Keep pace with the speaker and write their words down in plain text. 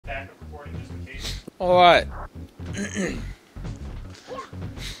All right.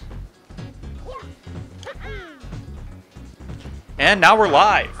 And now we're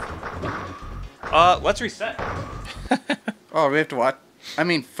live. Let's reset. Oh, we have to watch. I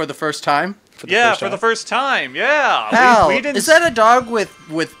mean, for the first time. For the first time. Yeah. Hell, we didn't... is that a dog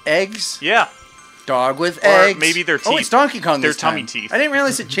with eggs? Yeah. Dog with Or eggs. maybe their teeth. Oh, it's Donkey Kong. Their this time. tummy teeth. I didn't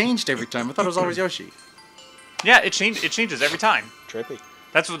realize it changed every time. I thought it was always Yoshi. Yeah, it changes every time. Trippy.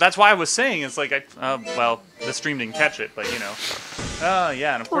 That's why I was saying it's like well, the stream didn't catch it, but you know.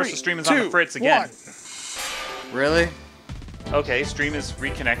 Yeah, and of course the stream is on the fritz again. Really? Okay, stream is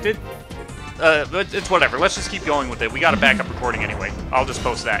reconnected. But it's whatever. Let's just keep going with it. We got a backup recording anyway. I'll just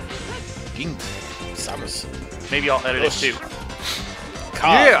post that. Maybe I'll edit it too.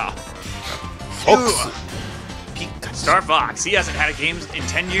 Yeah. Fox. Star Fox. He hasn't had a game in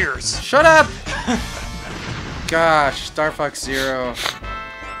 10 years. Shut up! Gosh, Star Fox Zero.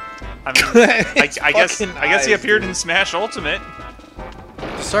 I mean, I guess he appeared in Smash Ultimate.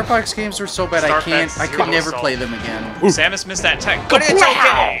 The Star Fox games were so bad Star I Fox could Zero never Assault. play them again. Samus missed that tech, but it's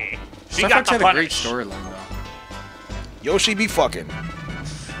okay. She Star got Fox the had a great punish. storyline though. Yoshi be fucking.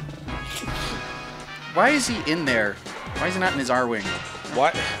 Why is he in there? Why is he not in his R-Wing?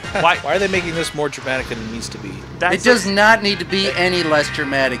 Why? Why? Why are they making this more dramatic than it needs to be? It does not need to be any less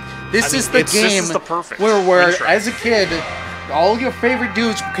dramatic. This is the game This is the perfect where intro. as a kid, all your favorite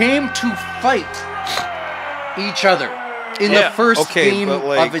dudes came to fight each other in the first game but,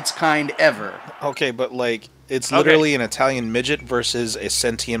 like- of its kind ever. Okay, but like it's Okay. literally an Italian midget versus a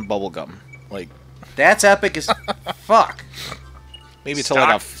sentient bubblegum. Like That's epic as fuck. maybe to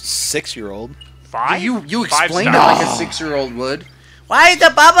like a Stop. 6-year-old. Five? You Five explained it stars. like a 6-year-old would. Why is the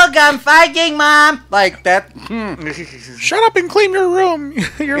bubblegum fighting, Mom? Like that. Shut up and clean your room.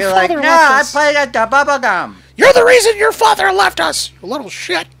 Your You're father like, no, left I us. played at the bubblegum. You're the reason your father left us. You little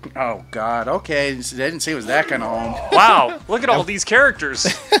shit. Oh God. Okay, I didn't say it was that kind of home. Wow, look at all these characters.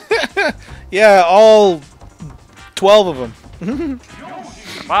 Yeah, all 12 of them.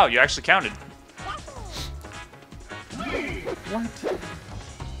 Wow, you actually counted.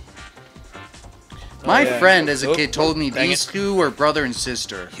 My yeah. friend, as a Oh, kid, told me dang these it. two were brother and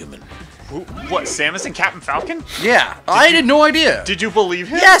sister. Human. What, Samus and Captain Falcon? Yeah, I had no idea. Did you believe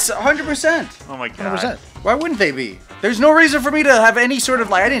him? Yes, 100%. Oh my god. 100%. Why wouldn't they be? There's no reason for me to have any sort of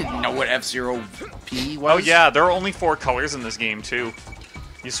like. I didn't know what F-Zero P was. Oh yeah, there are only 4 colors in this game too.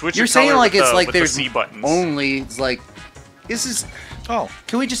 You switch You're your saying color like with it's the, like with the there's C buttons. only. It's like, this is. Oh.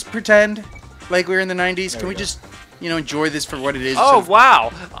 Can we just pretend like we're in the 90s? Can we we go. just, enjoy this for what it is? Oh So-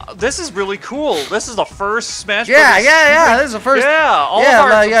 wow, this is really cool. This is the first Smash Yeah, Brothers. yeah. This is the first. Yeah, all yeah, of our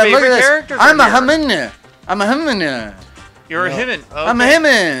like, yeah, look favorite at this. characters I'm a are here. Hamina. I'm a Hamina. You're a Himin. I'm a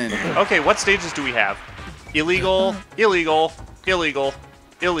Himin. Okay, what stages do we have? Illegal, illegal, illegal,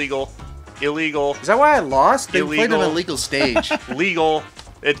 illegal, illegal, Is that why I lost? They played an Illegal. illegal stage. legal.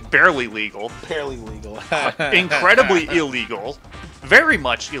 It's barely legal. Barely legal. Incredibly illegal. Very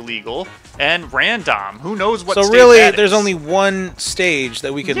much illegal. And random. Who knows what So stage really, that there's is. only one stage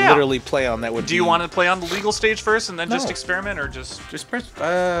that we could Yeah. literally play on that would Do you want to play on the legal stage first and then just No. experiment, or just... Just press.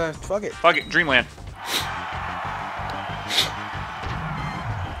 Fuck it. Fuck it, Dreamland.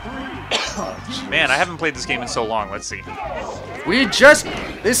 Man, I haven't played this game in so long. Let's see. We just.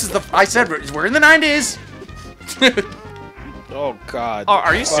 This is the. I said we're in the 90s. Oh god. Oh,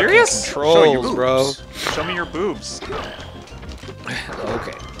 are you Fucking serious? Show your Controls, bro. boobs. Show me your boobs.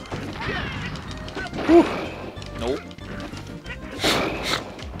 Okay. Nope.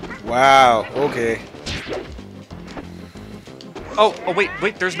 Wow. Okay. Oh,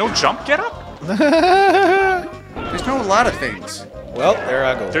 wait, there's no jump get up? There's no a lot of things. Well, there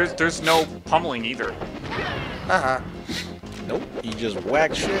I go. There's no pummeling either. Haha. Nope. You just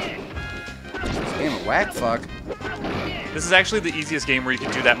whack shit. This game a whack fuck. This is actually the easiest game where you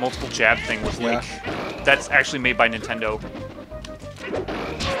can do that multiple jab thing with Link. That's actually made by Nintendo.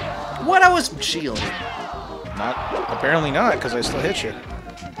 What? I was shielded. Not. Apparently not, because I still hit you.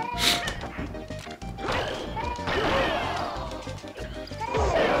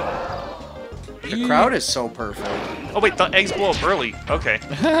 The crowd is so perfect. Oh wait, the eggs blow up early. Okay.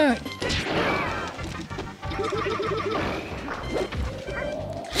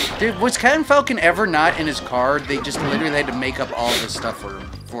 Dude, was Captain Falcon ever not in his car? They just literally had to make up all this stuff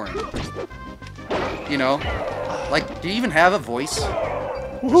for him. You know? Like, do you even have a voice?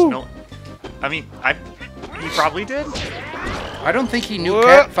 No, I mean, he probably did. I don't think he knew What?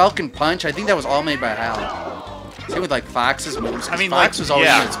 Captain Falcon Punch. I think that was all made by Hal. Same with like Fox's moves. I mean, Fox was always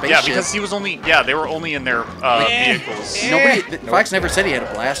in yeah, a spaceship. yeah, because he was only, they were only in their vehicles. Fox never said he had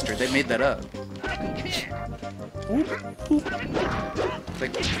a blaster. They made that up.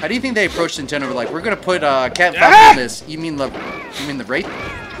 Like, how do you think they approached Nintendo? Like, we're gonna put Captain Falcon in this. You mean the race?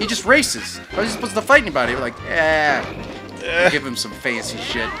 He just races. How is he supposed to fight anybody? We're like, we'll give him some fancy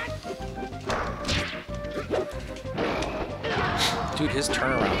shit. Dude, his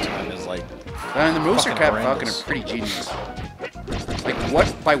turnaround time is like. And the moves for Fucking Captain Falcon are horrendous. pretty genius.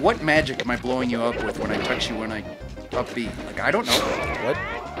 Like, by what magic am I blowing you up with when I touch you when I up B? Like, I don't know. What?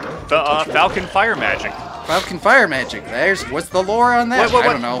 The Falcon Fire Magic. Falcon Fire magic. What's the lore on that? I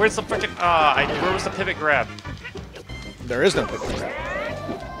don't know. Where's the frickin', where was the pivot grab? There is no pivot.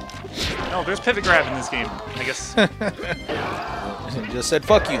 No, there's pivot grab in this game, I guess. Just said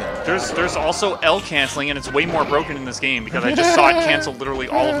fuck you then. There's also L canceling, and it's way more broken in this game because I just saw it cancel literally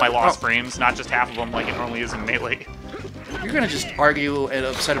all of my lost frames, not just half of them like it normally is in Melee. You're gonna just argue and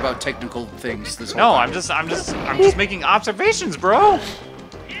upset about technical things this whole No, time. I'm just making observations, bro.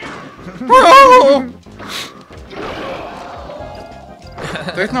 Bro!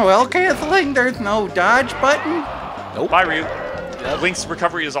 There's no L canceling. There's no dodge button. Nope. Bye, Ryu. Link's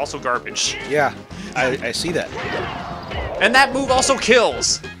recovery is also garbage. Yeah, I see that. And that move also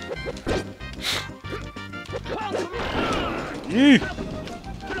kills.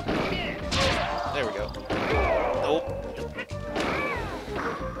 There we go. Nope.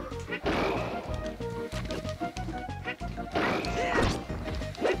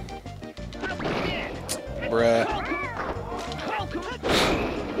 Bruh.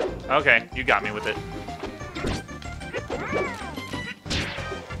 Okay, you got me with it.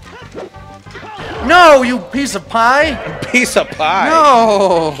 No, you piece of pie! Piece of pie.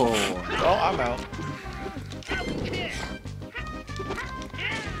 No! Oh, I'm out.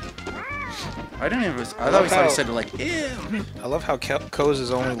 I didn't even. I thought we said like, ew. I love how Koz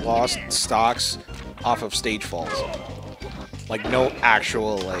has only lost stocks off of stage falls. Like no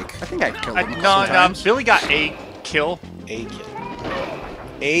actual like I think I killed him a No, couple times. Billy got a kill. a kill.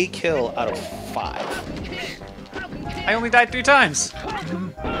 A kill out of 5. I only died 3 times.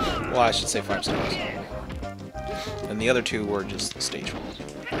 Well, I should say 5 stars. And the other 2 were just stage falls.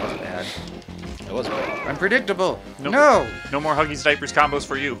 That was bad. It was bad. Unpredictable. Nope. No. No more Huggies Diapers combos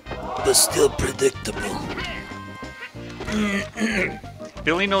for you. But still predictable.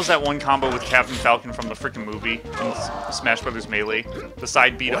 Billy knows that one combo with Captain Falcon from the freaking movie in Smash Brothers Melee. The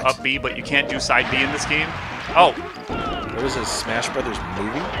side B to What? up B, but you can't do side B in this game. Oh, There was a Smash Brothers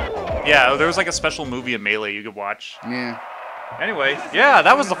movie? yeah, there was like a special movie of Melee you could watch. Yeah. Anyway, yeah,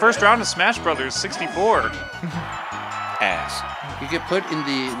 that was the first round of Smash Brothers 64. Ass. You get put in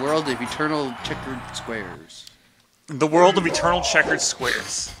the world of eternal checkered squares. The world of eternal checkered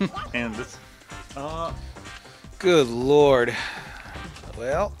squares. And this, Good lord.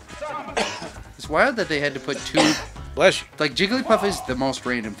 Well, It's wild that they had to put 2. bless you. Like, Jigglypuff is the most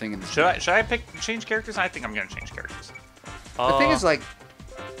random thing in this. should I change characters? I think I'm gonna change characters. The thing is, like,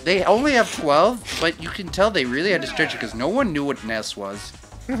 they only have 12, but you can tell they really had to stretch it because no one knew what Ness was.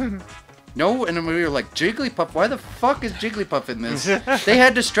 No, and we were like, Jigglypuff, why the fuck is Jigglypuff in this? They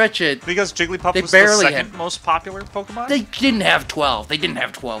had to stretch it. because Jigglypuff They was the barely second had- most popular Pokemon. They didn't have 12. They didn't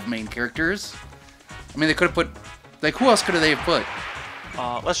have 12 main characters. I mean, they could have put... Like, who else could have they have put?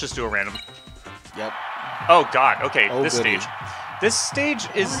 Let's just do a random. Yep. Oh god, okay, Oh, this goody. stage. This stage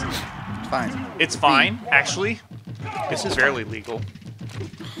is... It's fine. It's fine, actually. This is barely legal.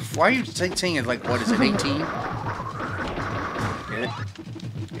 Why are you saying it like, what is it, 18? Get it?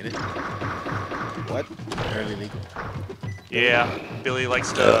 Get it? What? Barely legal. Yeah, Billy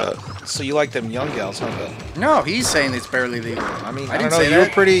likes to... So you like them young gals, huh, Bill? No, he's saying it's barely legal. I mean, I I didn't don't know. say You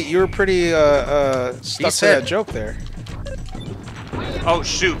were that. pretty stuck to said- that joke there. Oh,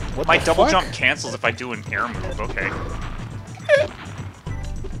 shoot. What My the double fuck? jump cancels if I do an air move. Okay.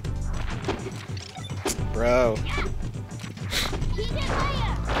 Bro.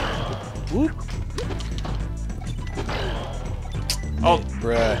 Whoop. Oh,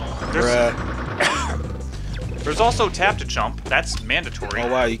 Bruh. There's- Bruh. there's also tap to jump. That's mandatory.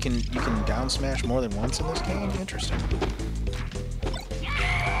 Oh wow, you can down smash more than once in this game? Interesting.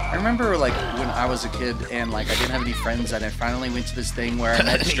 I remember, like, when I was a kid and, like, I didn't have any friends and I finally went to this thing where I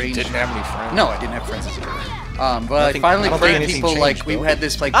met strange... You didn't have any friends? No, I didn't have friends as a kid. But I Nothing- finally I don't think met anything people, like, changed, we though. had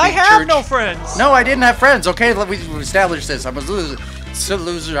this, like, I big have church. no friends! No, I didn't have friends. Okay, we established this. I'm a loser. Still a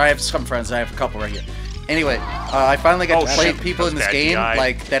loser. I have some friends. I have a couple right here. Anyway, I finally got Oh, to play shit. people That in was this bad game DI.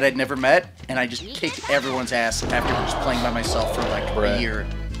 like that I'd never met, and I just kicked everyone's ass after just playing by myself for like Bruh. a year.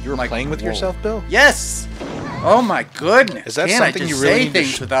 You were I'm like, playing with whoa. yourself, Bill? Yes. Oh my goodness! Is that Can't I something just you really say need to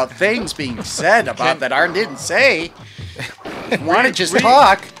things without things being said about that I didn't say? Want to just Re-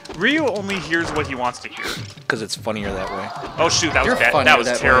 talk? Ryu only hears what he wants to hear. Because it's funnier that way. Oh shoot, that You're was bad. funnier That was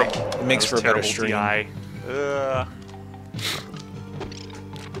that terrible. way. It makes That for was a better terrible stream. DI.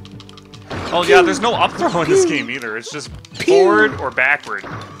 Oh yeah, there's no up throw in this game either. It's just forward or backward.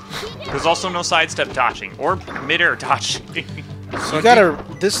 There's also no sidestep dodging or midair dodging. So you gotta.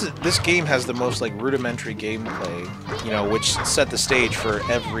 This game has the most like rudimentary gameplay, you know, which set the stage for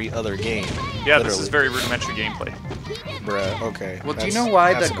every other game. Yeah, literally. this is very rudimentary gameplay. Bruh, okay. Well, do you know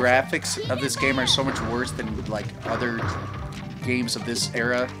why the that's- graphics of this game are so much worse than like other games of this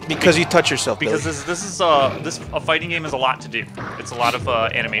era? Because you touch yourself. Because Billy. this a fighting game is a lot to do. It's a lot of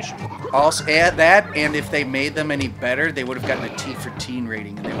animation. Also, add that, and if they made them any better, they would have gotten a T for teen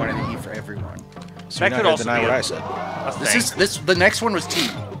rating, and they wanted an E for everyone. So you're that not could gonna also deny be what a- I said. A This thing. is the next one was T.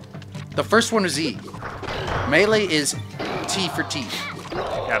 The first one was E. Melee is T for T,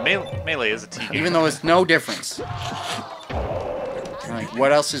 Yeah, Melee is a T game. even though it's no difference. Like,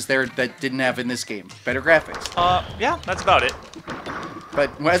 what else is there that didn't have in this game? Better graphics. Yeah, that's about it.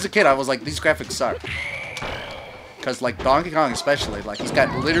 But as a kid, I was like, these graphics suck. Because, like, Donkey Kong especially, like, he's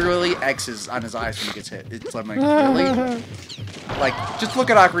got literally X's on his eyes when he gets hit. It's I'm like, really? Like, just look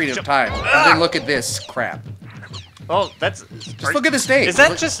at Ocarina of Time, and then look at this crap. Well, that's. Just look at the stage. Is that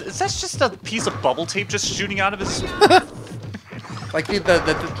Look- just a piece of bubble tape just shooting out of his? Like,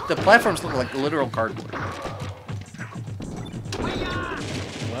 the platforms look like literal cardboard.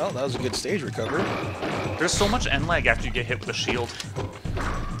 Well, that was a good stage recovery. There's so much end lag after you get hit with a shield.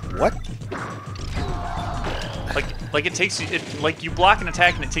 What? Like it takes you, like you block an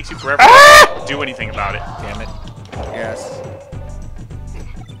attack and it takes you forever to do anything about it. Damn it. Yes.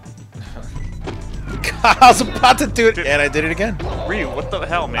 God, I was about to do it, and I did it again. Ryu, what the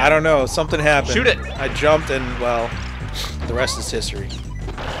hell, man? I don't know. Something happened. Shoot it. I jumped, and well, the rest is history.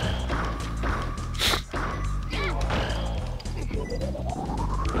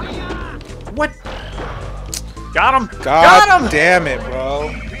 What? Got him. God Got him. damn it, bro.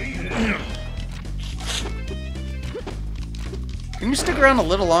 Can you stick around a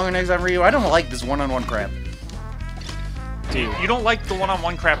little longer next time, Ryu? I don't like this one-on-one crap. Dude, You don't like the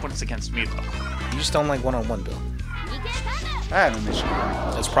one-on-one crap when it's against me, though. you just don't like one-on-one, Bill. I have an issue.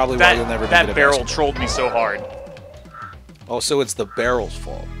 That's probably why you'll never be good That at barrel basketball. trolled me so hard. Oh, so it's the barrel's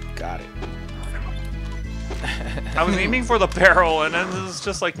fault. Got it. I was aiming for the barrel, and then it was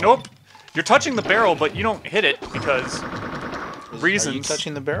just like, nope. You're touching the barrel, but you don't hit it because reasons. Are you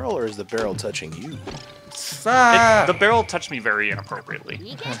touching the barrel, or is the barrel touching you? The barrel touched me very inappropriately.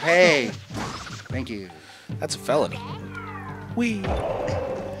 Hey. Thank you. That's a felony. Wee.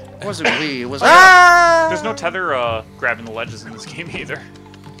 It wasn't we. It was There's no tether grabbing the ledges in this game either.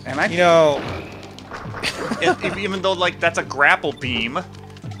 And I. You know, Even though like that's a grapple beam,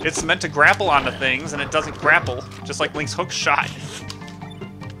 it's meant to grapple onto things, and it doesn't grapple, just like Link's hook shot.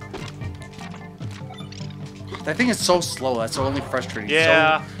 That thing is so slow. That's so only frustrating.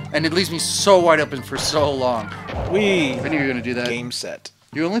 Yeah. And it leaves me so wide open for so long. we I knew you were gonna do that. game set.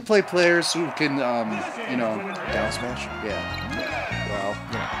 You only play players who can, you know. Down smash. Yeah. Well,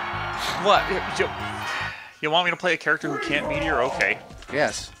 you know. What? You want me to play a character who can't meteor? Okay.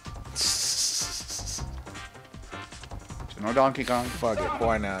 Yes. So no Donkey Kong. Fuck it.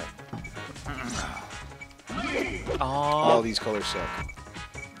 Why not? All these colors suck.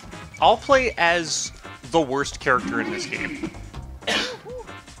 I'll play as the worst character in this game.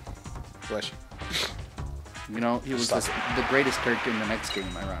 Bless you. You know, he was the greatest character in the next game,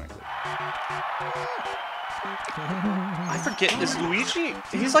 ironically. I forget, is Luigi?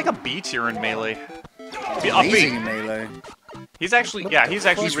 He's like a B tier in Melee. Amazing in Melee. He's actually, yeah, he's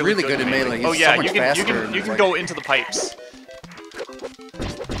actually He's really, really good in Melee. He's oh yeah, so much you can faster and you can like- go into the pipes.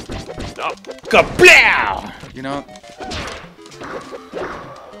 Oh, Kablow! You know,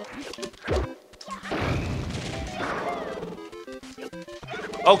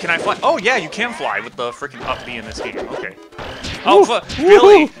 oh, can I fly? Oh yeah, you can fly with the freaking up B in this game. Okay. Oh,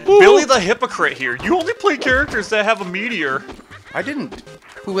 Billy the hypocrite here. You only play characters that have a meteor. I didn't.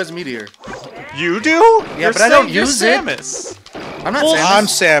 Who has Meteor? You do? Yeah, but I don't you're use it. Samus. I'm not Well, I'm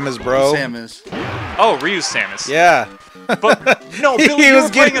Samus. Samus, bro. Samus. Oh, Ryu's Samus. Yeah. But no, Billy, He you was were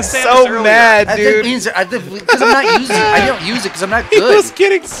playing getting a Samus so earlier. mad, That dude. means because I'm not using. I don't use it because I'm not He good. was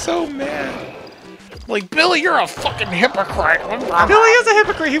getting so mad. Like, Billy, you're a fucking hypocrite. Billy is a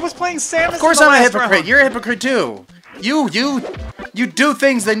hypocrite. He was playing Samus. Of course, in the I'm a last hypocrite. round. You're a hypocrite too. You do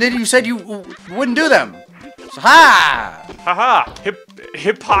things that you said you wouldn't do them. So, ha! Haha.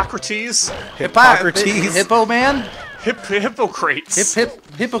 Hippocrates. Hippocrates. Hippo man. Hippocrates.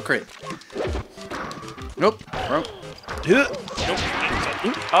 Hypocrite. Nope. Wrong.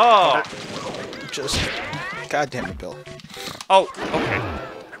 Oh. Just, goddamn it, Bill. Oh. Okay.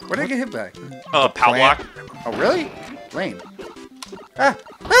 Where did I get hit by? Pow plant. block. Oh, really? Lame. Ah!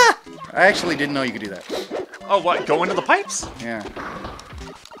 Ah! I actually didn't know you could do that. Oh, what? Go into the pipes? Yeah.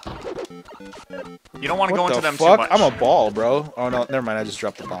 You don't want to go What into the them too fuck? much. I'm a ball, bro. Oh no, never mind. I just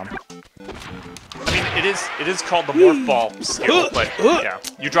dropped the bomb. I mean, it is called the morph ball skill, but yeah,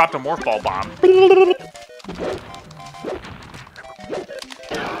 you dropped a morph ball bomb.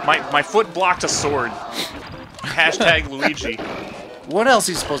 My foot blocked a sword. Hashtag Luigi. What else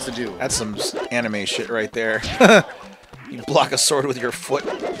are you supposed to do? That's some anime shit right there. You block a sword with your foot.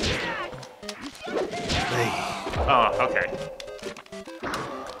 Oh, okay.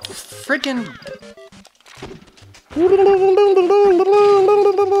 Freaking.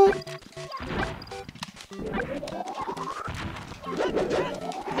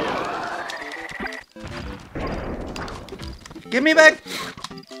 Give me back!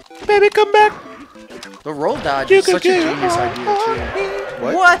 Baby, come back. The roll dodge You is can such a get genius your idea, heart too.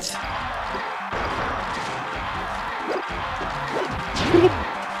 on me. What?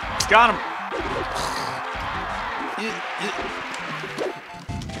 Got him.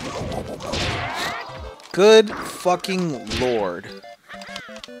 Good fucking lord.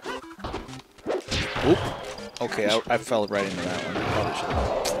 Oop. Okay, I fell right into that one. Probably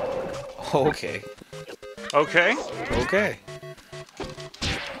should've. Okay. Okay. Okay.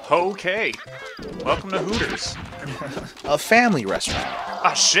 Okay. Welcome to Hooters. A family restaurant.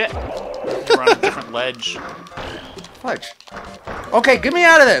 Ah, shit. We're on a different ledge. Fudge. Okay, get me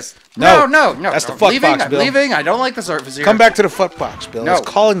out of this. No. No. That's the I'm fuck leaving, box, I'm Bill. leaving. I don't like the surface here. Come back to the foot box, Bill. No. It's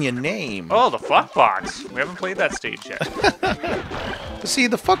calling your name. Oh, the fuck box. We haven't played that stage yet. See,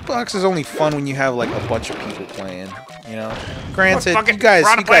 the fuck box is only fun when you have like a bunch of people playing. You know, granted, fuck it, you guys we're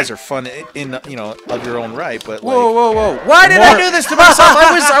on a plane. are fun in you know of your own right, but like, Whoa. Why did I More- do this to myself?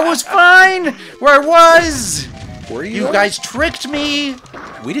 I was fine where I was. were you? You guys tricked me.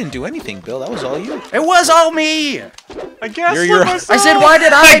 We didn't do anything, Bill. That was all you. It was all me. I guess You're- I said, why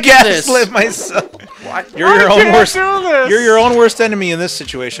did I do this? Gaslit myself. What? You're your own worst. Do this. You're your own worst enemy in this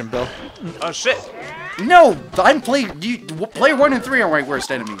situation, Bill. Oh, shit. No, I'm player 1 and 3 are my worst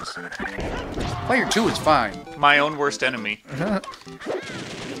enemies. Player 2 is fine. My own worst enemy.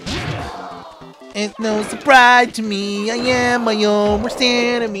 It's no surprise to me. I am my own worst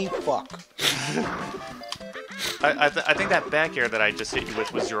enemy. Fuck. I think that back air that I just hit you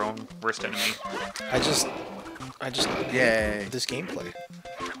with was your own worst enemy. I just Yay. this gameplay.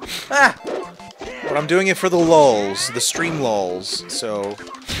 Ah, But I'm doing it for the lulls, the stream lulls. So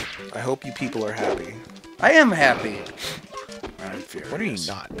I hope you people are happy. I am happy. I'm What are you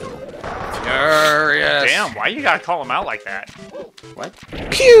not, Bill? furious. Damn, why you gotta call him out like that? What?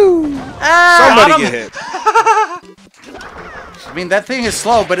 Pew! Ah! Somebody get hit. I mean, that thing is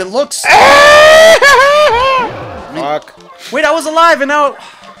slow, but it looks... Fuck. Wait, I was alive and now...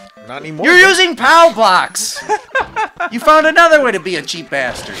 Not anymore. You're using POW blocks! You found another way to be a cheap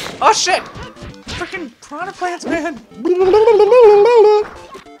bastard. Oh, shit! Freaking piranha plants, man!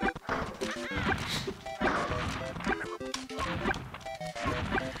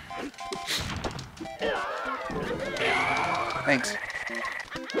 Thanks.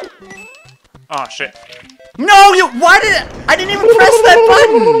 Oh, shit. No, why did I didn't even press that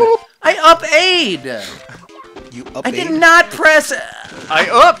button! I up-A'd! You up I did not press... I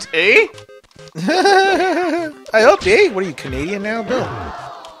upped, eh? I upped, eh? What are you, Canadian now, Bill?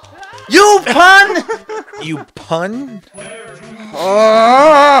 You pun! You pun?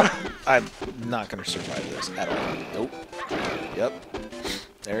 Ah! I'm not gonna survive this at all. Nope. Yep.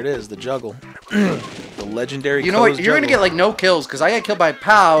 There it is, the juggle. The legendary. You know what? Co's You're gonna juggle. get like no kills because I got killed by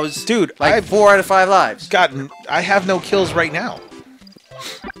POWs. Dude, like I've 4 out of 5 lives. I have no kills right now.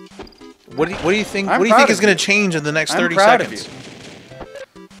 What do you think? I'm What do you proud think of is gonna you. change in the next I'm 30 proud of seconds?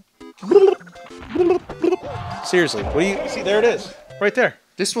 Seriously, what do you see? There it is, right there.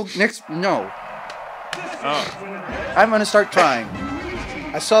 This will next. No, Oh, I'm gonna start trying.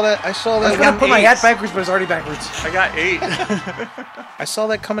 I saw that. I saw I was that. gonna one- put my hat backwards, but it's already backwards. I got 8. I saw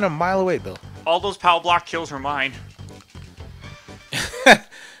that coming a mile away, Bill. All those POW block kills were mine.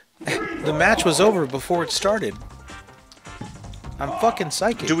 The match was over before it started. I'm fucking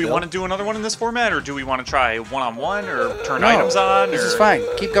psychic. Do we Bill. want to do another one in this format, or do we want to try one-on-one, or turn No, items on? This or... is fine.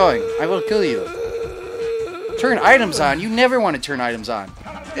 Keep going. I will kill you. Turn items on. You never want to turn items on.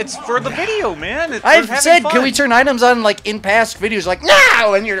 It's for the video, man. We're I've having said, fun. can we turn items on like in past videos? Like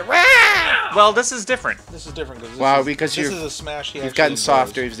no, and you're Well, this is different. This is different because Wow, because this you're- is a smash. you've gotten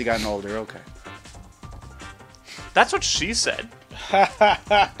softer as you've gotten older. Okay. That's what she said.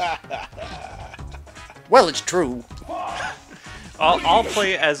 Well, it's true. I'll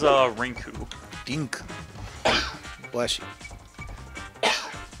play as a Rinku. Dink. Bless you.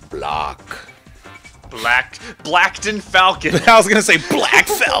 Block. Blackton Falcon. I was gonna say Black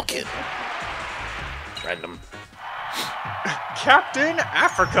Falcon. Random. Captain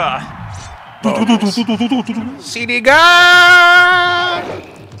Africa. CD ga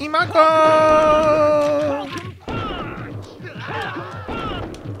Imako.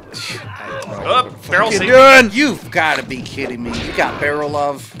 Oh, barrel What you save. doing? You've got to be kidding me. You got barrel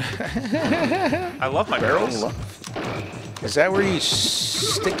love. I love my Barrel barrels. love. Is that where you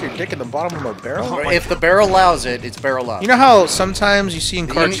stick your dick in the bottom of a barrel? Oh my If the barrel allows it, it's barrel love. You know how sometimes you see in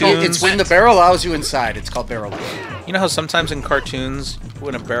cartoons. It's when the barrel allows you inside. It's called barrel love. You know how sometimes in cartoons,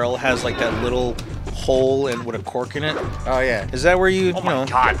 when a barrel has like that little hole and with a cork in it. Oh yeah. Is that where you? Oh you my know,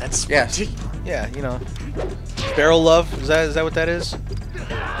 god, that's Yeah. ridiculous. Yeah, you know, barrel love. Is that what that is?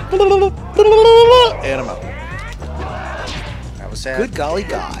 And I'm out. That was sad. Good golly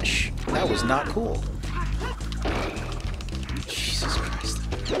gosh, that was not cool. Jesus Christ.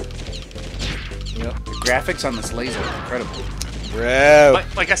 Yep. The graphics on this laser are incredible. Bro.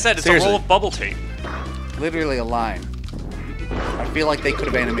 Like I said, it's Seriously. a roll of bubble tape. Literally a line. I feel like they could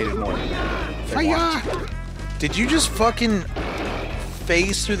have animated more. if they wanted to. Fire! Did you just fucking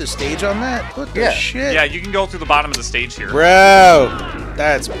phase through the stage on that? What the Yeah. shit? Yeah, you can go through the bottom of the stage here. Bro,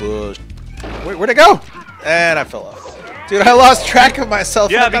 that's bullshit. Where'd it go? And I fell off. Dude, I lost track of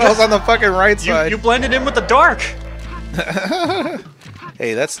myself. Yeah, I thought I was because on the fucking right side. You blended in with the dark.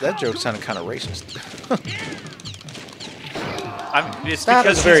 Hey, that joke sounded kind of racist. It's That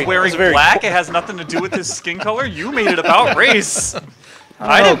because was very- he's wearing that was very black. It has nothing to do with his skin color. You made it about race.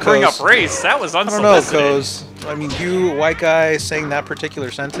 I know, didn't bring Coz. up race. That was I don't know, unsolicited. Coz. I mean, you, white guy, saying that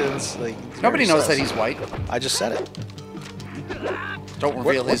particular sentence, like... it's Nobody very knows that sus. he's white. I just said it. Don't What,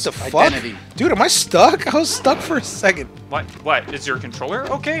 reveal what his the fuck? identity. Dude, am I stuck? I was stuck for a second. What? What? Is your controller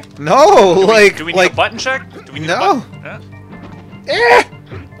okay? No, like... Do we need like, a button check? Do we need No. a button? Eh!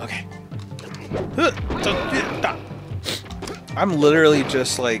 Okay. I'm literally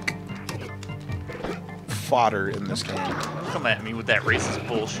just like fodder in this game. Come at me with that racist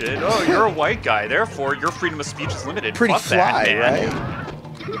bullshit. Oh, you're a white guy, therefore your freedom of speech is limited. Pretty Fuck that, fly,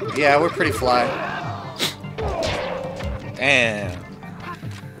 man. right? Yeah, we're pretty fly. Damn.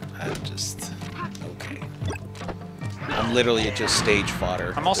 I'm just okay. I'm literally just stage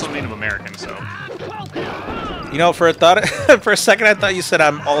fodder. I'm also Native American, so. You know, for a second, I thought you said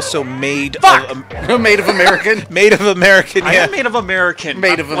I'm also made Fuck! of Made of American. made of American. I Yeah, am Native American.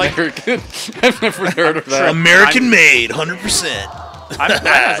 Made of I'm like- American. I've never heard of that. American I'm- made, 100%. I'm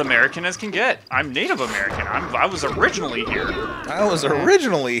as American as can get. I'm Native American. I was originally here. I was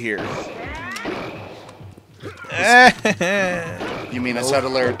originally here. You mean a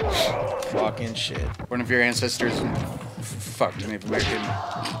settler? Fucking shit. One of your ancestors fucked a Native American.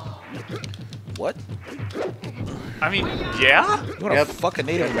 What? I mean, yeah? You want to Yep. fuck a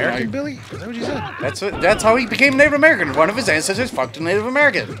Native Yep, American, I- Billy? Is that what you said? That's how he became Native American. One of his ancestors fucked a Native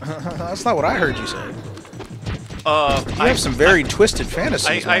American. That's not what I heard you say. You I have some very twisted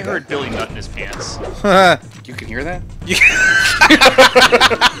fantasies. I heard Billy nut in his pants. You can hear that?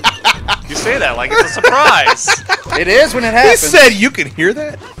 You say that like it's a surprise. It is when it He happens. said you can hear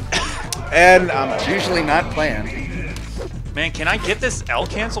that? And It's usually not planned. Man, can I get this L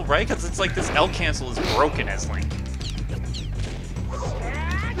cancel right? Because it's like this L cancel is broken as Link.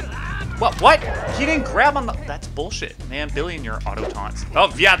 What? He didn't grab on the... That's bullshit, man. Billy and your auto taunts.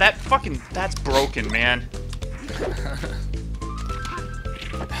 Oh, yeah, that's broken, man.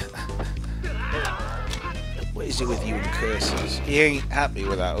 what is it with you and curses? He ain't happy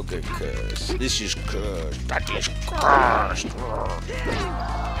without a good curse. This is cursed. That is cursed.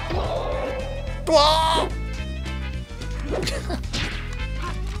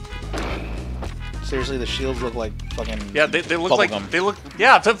 Seriously, the shields look like fucking Yeah, they look like... bubblegum. They look...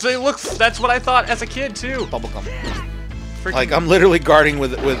 Yeah, they look... That's what I thought as a kid, too. Bubblegum. Freaking- Like I'm literally guarding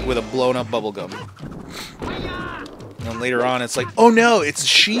with a blown up bubblegum. And then later on, it's like, oh no, it's a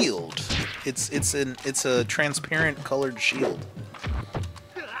shield. It's a transparent colored shield.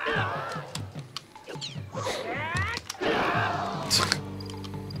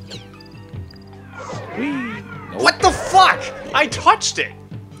 What the fuck? I touched it.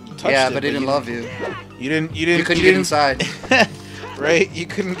 Touched Yeah, it, but it didn't you- love you. You didn't. You couldn't get inside. Right? You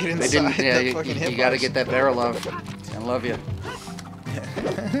couldn't get They inside. didn't. Yeah, that you, fucking you gotta hitbox. get that barrel love. I love you.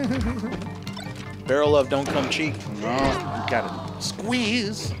 Barrel of don't come cheap. No, you gotta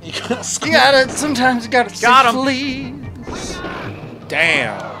squeeze. You gotta You squeeze. gotta. Sometimes you gotta. Got say 'em. Please.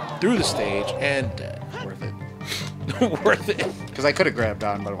 Damn. Through the stage and dead. Worth it. Worth it. Because I could have grabbed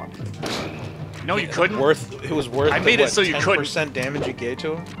on, but I wanted to. No, you couldn't. It was worth. I made it so you couldn't. 10% damage you gave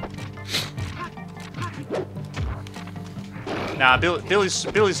to him. Nah,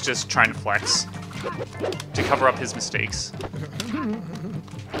 Billy's just trying to flex. To cover up his mistakes.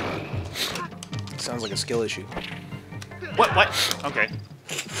 Sounds like a skill issue. What? Okay.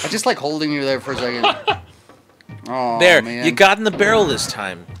 I just like holding you there for a second. Oh, There, man. you got in the barrel this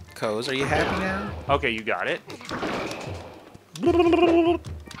time, Coz. Are you happy now? Okay, you got it.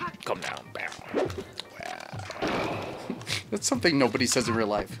 Come down, barrel. That's something nobody says in real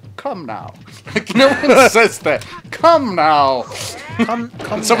life. Come now. Like, no one says that. Come now. Come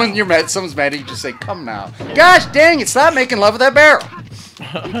Someone's mad, you just say, come now. Gosh dang it, stop making love with that barrel.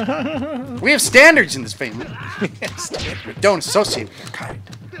 We have standards in this family. Don't associate with your kind.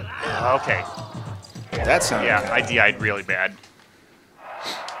 Okay. That sounds. Yeah, I DI'd really bad.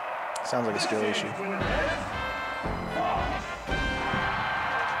 Sounds like a skill issue.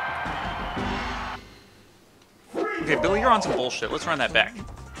 Okay, Billy, you're on some bullshit. Let's run that back.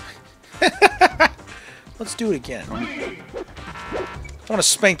 Let's do it again. I want to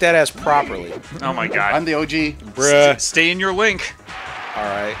spank that ass properly. Oh my god. I'm the OG. Bruh. Stay in your link. All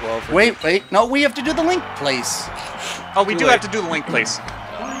right. Well. Wait. No, we have to do the link place. Oh, we Too do late. have to do the link place.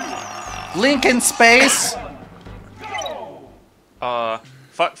 Link in space.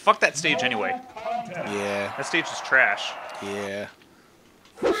 Fuck that stage anyway. Yeah. That stage is trash. Yeah.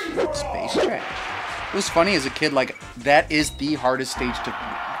 Space trash. It was funny as a kid, like, that is the hardest stage to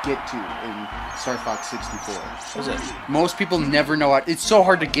get to in Star Fox 64. What was it? Most people never know it. It's so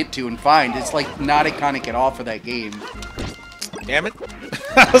hard to get to and find. It's, like, not iconic at all for that game. Damn it!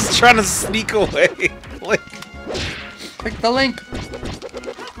 I was trying to sneak away. Like, Click the link.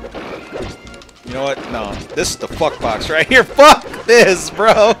 you know what? No, this is the fuck box right here. Fuck this,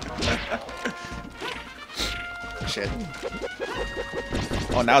 bro. Shit.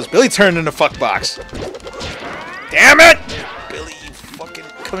 Oh, now it's Billy turned into fuck box. Damn it! Billy, you fucking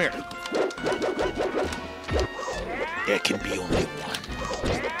come here. There can be only one.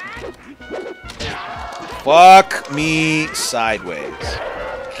 Fuck me sideways.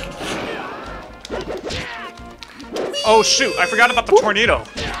 Oh shoot! I forgot about the tornado.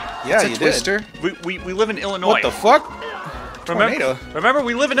 Yeah, It's a you twister. We live in Illinois. What the fuck? Remember, Tornado. remember,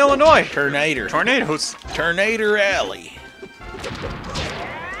 we live in Illinois. Tornado. Tornadoes. Tornado Alley.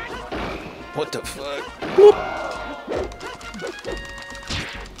 What the fuck? Whoop.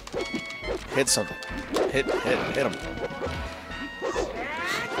 Hit something. Hit him.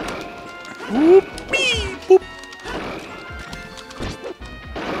 Whoop, bee, boop.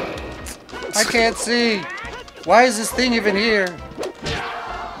 I can't see. Why is this thing even here? To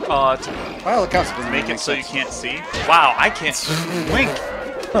Well, it counts. It doesn't make make it so you sense. can't see. Wow, I can't wink.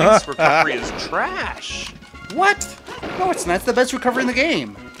 Link's recovery is trash. What? No, it's not. It's the best recovery in the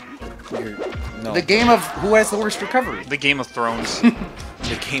game. No. The game of who has the worst recovery. The Game of Thrones. The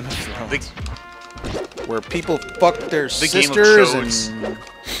Game of Thrones. The, Where people fuck their The Game of sisters Shows. and...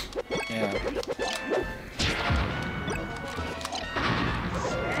 Yeah.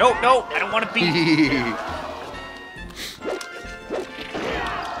 no, I don't want to be.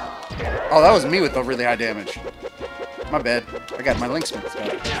 Oh, that was me with the really high damage. My bad. I got my links mixed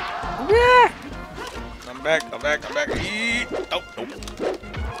up. I'm back. Eee. Oh, nope.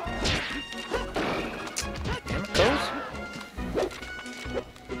 Damn it, Coz.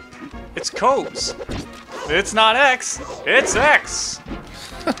 It's Codes. It's not X. It's X.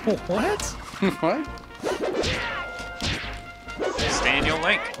 What? What? Stay in your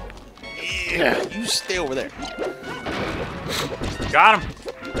link. Yeah, you stay over there. Got him.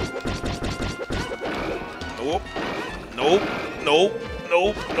 Nope.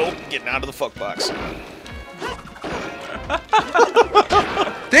 Getting out of the fuck box.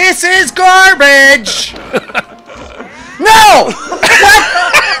 This is garbage! No!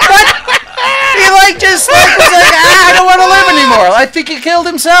 What? He was like, I don't want to live anymore. I think he killed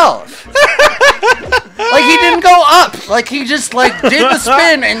himself. Like he didn't go up. Like he just did the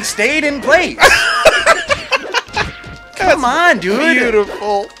spin and stayed in place. Come on, dude.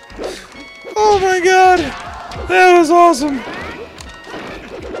 Beautiful. Oh my god. That was awesome.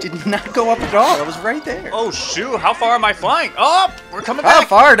 Did not go up at all. It was right there. Oh shoot! How far am I flying? Oh, we're coming How back.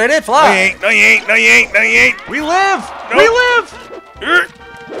 far did it fly? No, you ain't. We live. Nope. We live.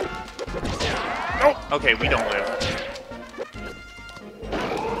 Nope. Okay, we don't live.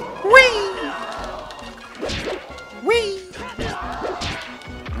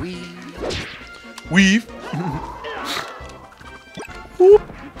 Weave. Whoop.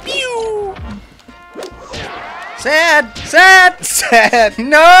 Pew. Sad.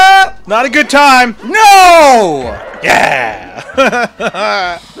 No. Not a good time. No. Yeah.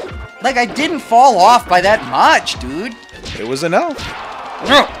 Like I didn't fall off by that much, dude. It was enough.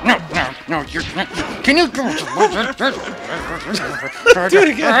 No. You're. Can you do Do it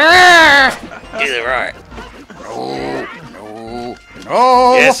again. Do it right.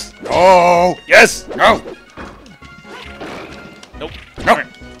 No. Yes. No. Yes. No. Nope. No.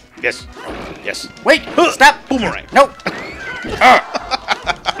 Yes. Yes. Wait. Stop. Boomerang. No.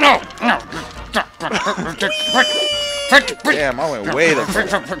 No. No. Damn, I went way the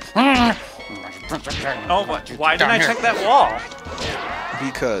fuck. Oh, why didn't I check that wall?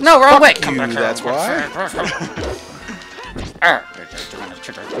 Because. No, wrong way. You, that's why.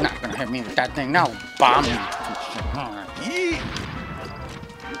 Not gonna hit me with that thing. No, bomb.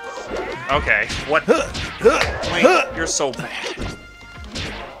 Okay, what? Wait, you're so bad.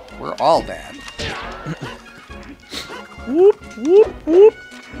 We're all bad. Whoop, whoop, whoop.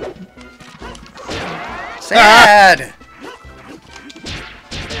 Sad.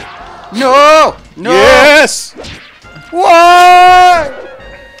 No. No. Yes. What?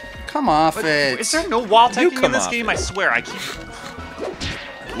 Come off it. Is there no wall taking come in this off game? it. I swear, I keep.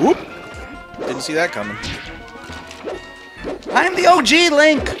 Whoop. Didn't see that coming. I'm the OG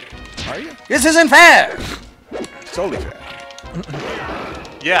Link. Are you? This isn't fair. It's totally fair.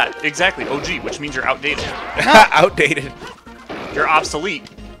 Yeah, exactly. OG, which means you're outdated. Outdated. You're obsolete.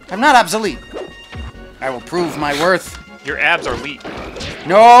 I'm not obsolete. I will prove my worth. Your abs are elite.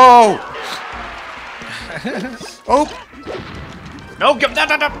 No. Oh. No, no,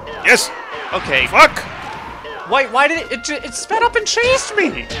 no, no. Yes. Okay. Fuck. Why did it sped up and chased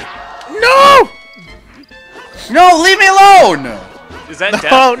me? No. No, leave me alone. Is that death?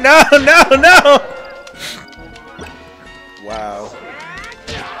 Oh no no no. Wow.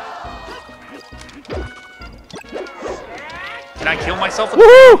 Can I kill myself?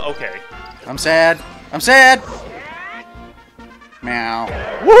 Woohoo! Okay. I'm sad. I'm sad. Meow.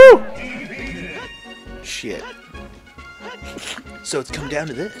 Woo! Shit. So it's come down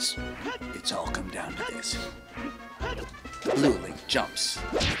to this. It's all come down to this. Blue Link jumps.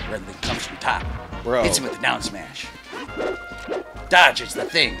 Red Link comes from top. Bro. Hits him with a down smash. Dodges the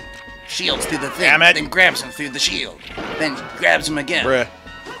thing. Shields through the thing. Damn it. Then grabs him through the shield. Then grabs him again. Bruh.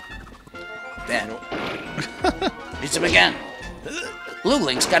 Then hits him again. Blue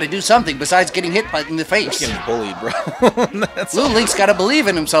Link's got to do something besides getting hit in the face. Getting bullied, bro. That's Blue Link's got to believe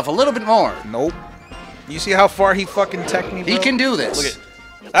in himself a little bit more. Nope. You see how far he fucking teched me, bro? He can do this.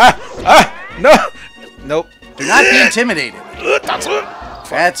 Look at. No. Nope. Do not be intimidated.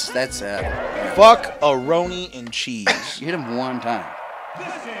 Fuck That's a Roni and cheese. you hit him one time.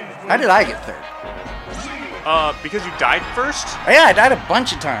 How did I get third? Because you died first? Oh, yeah, I died a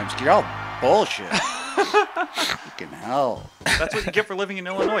bunch of times. You're all bullshit. Fucking hell. That's what you get for living in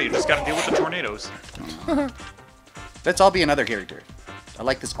Illinois. You just gotta deal with the tornadoes. Let's all be another character. I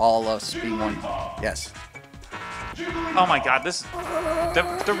like this all us being one. Yes. Oh my god,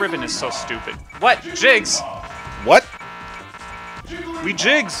 the ribbon is so stupid. What? Jigs? What? We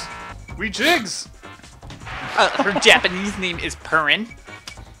jigs! We jigs! Her Japanese name is Purin.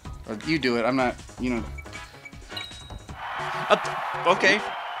 You do it. I'm not, Okay.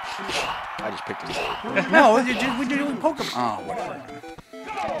 I just picked it. No, we're doing Pokemon. Oh, whatever.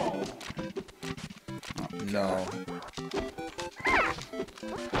 No.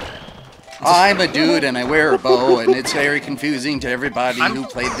 I'm a dude and I wear a bow, and it's very confusing to everybody who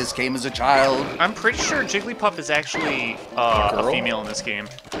played this game as a child. I'm pretty sure Jigglypuff is actually a female in this game.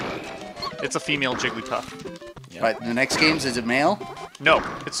 It's a female Jigglypuff. But in the next games, is it male? No,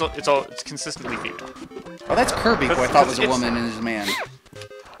 it's consistently female. Oh, that's Kirby, who I thought was a woman and is a man.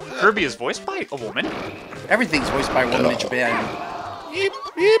 Kirby is voiced by a woman, Everything's voiced by a woman in Japan. Beep,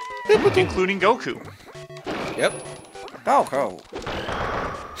 beep, beep, beep. including Goku. Yep. Oh, cool.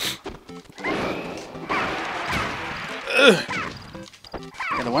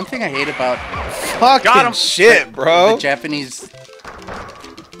 Yeah, the one thing I hate about Got him. Fucking shit, bro. the Japanese,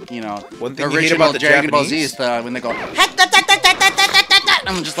 One the thing you hate original about the Dragon Ball Z Japanese? is when they go,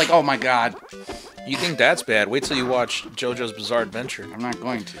 I'm just like, oh my god, You think that's bad? Wait till you watch JoJo's Bizarre Adventure. I'm not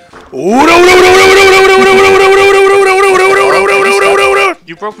going to.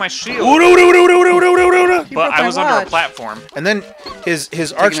 You broke my shield, He but broke I my was under a watch. platform. And then his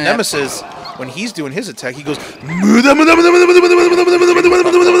arch a nap. nemesis, when he's doing his attack, he goes.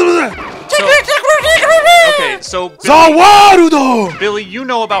 So Zawarudo! Billy, you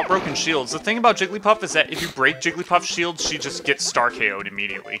know about broken shields. The thing about Jigglypuff is that if you break Jigglypuff's shield, she just gets star KO'd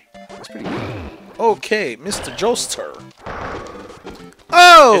immediately. That's pretty good. Okay, Mr. Joester.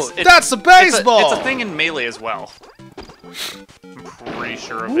 Oh, It's- that's a baseball. It's a thing in Melee as well. I'm pretty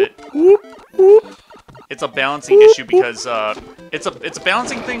sure of it. It's a balancing issue because it's a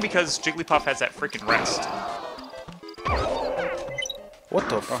balancing thing because Jigglypuff has that freaking rest. What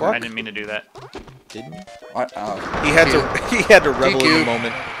the I fuck? didn't mean to do that. Didn't you? He He had to revel in you. the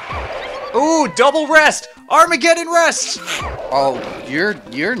moment. Ooh, double rest! Armageddon rest! Oh, you're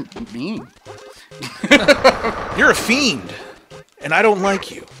mean. You're a fiend. And I don't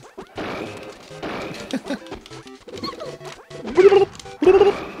like you.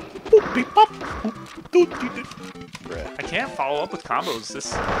 Bruh. I can't follow up with combos.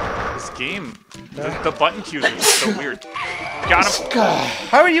 This game, the button cues are just so weird. Got him.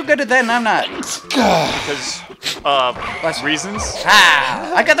 How are you good at that and I'm not? Because, reasons.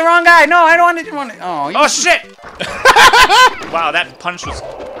 Ah, I got the wrong guy. No, I don't want to. Oh, you. Oh shit! Wow, that punch was.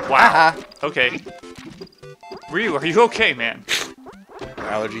 Wow. Haha. Okay. Ryu, are you okay, man?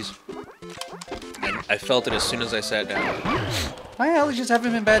 Allergies. I felt it as soon as I sat down. My allergies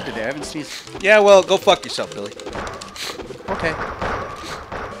haven't been bad today. I haven't sneezed. Yeah, well, go fuck yourself, Billy. Okay.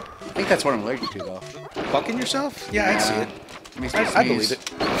 I think that's what I'm allergic to, though. Fucking yourself? Yeah, I'd see it. Makes me I believe sneeze. it.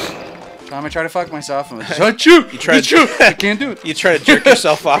 So I'm gonna try to fuck myself. I'm like, you try to I can't do it. You try to jerk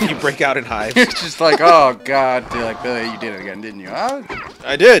yourself off, you break out in hives. It's just like, oh god, they're like, Billy, you did it again, didn't you? Oh,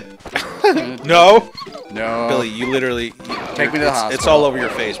 I did. No. no. Billy, you literally... Take me to the It's hospital. all over your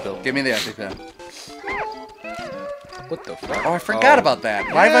face, Bill. Give me the epic then. What the fuck? Oh, I forgot about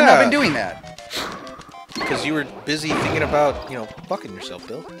that. Why have I not been doing that? Because you were busy thinking about, fucking yourself,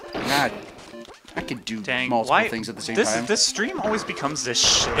 Bill. Nah, I could do Dang, multiple why things at the same this time. this stream always becomes this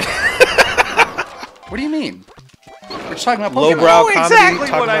shit. What do you mean? We're just talking about Pokemon. Lowbrow Oh, comedy. exactly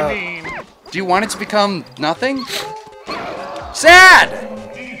talking what about... I mean. Do you want it to become nothing? Sad!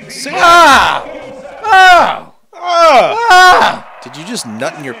 Sad. Ah! Oh! Ah! Ah! Did you just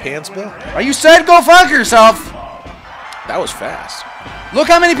nut in your pants, Bill? Are you said go fuck yourself? That was fast. Look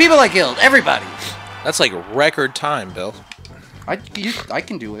how many people I killed. Everybody. That's like record time, Bill. I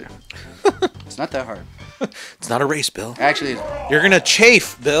can do it. It's not that hard. It's not a race, Bill. Actually, You're gonna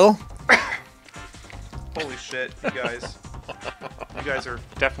chafe, Bill. Holy shit, you guys. You guys are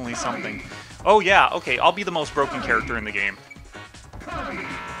definitely something. Oh yeah, okay, I'll be the most broken character in the game.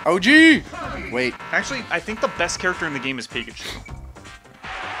 OG! Wait, Actually, I think the best character in the game is Pikachu.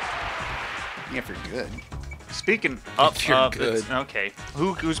 if you're good. Speaking of, If you're good. okay.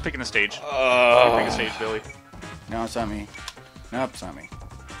 Who's picking the stage? You're picking the stage, Billy. No, it's not me. Nope, it's not me.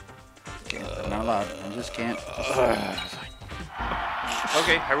 I'm not allowed. I just can't.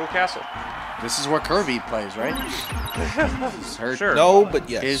 Okay, Hyrule Castle. This is where Kirby plays, right? This is her, Sure. No, but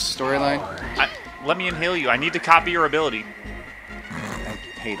yes. his storyline. Let me inhale you. I need to copy your ability. I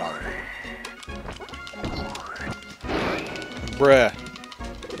hate all of it. Bruh.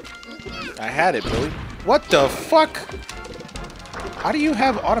 I had it, Billy. What the fuck? How do you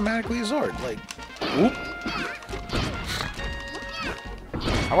have automatically Zord? Like, whoop.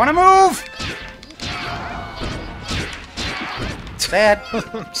 I want to move! Sad.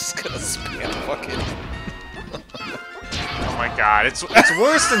 I'm just gonna spam fucking. Oh my god, it's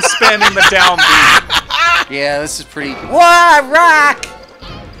worse than spamming the down B. Yeah, this is pretty. What? Rock!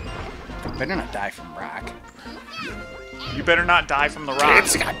 Better not die from rock. You better not die from the rock.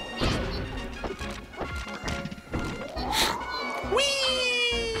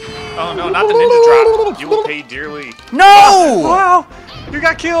 Oh no, not the ninja drop. You will pay dearly. No! Wow! You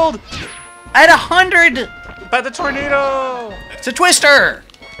got killed At 100! by the tornado! It's a twister!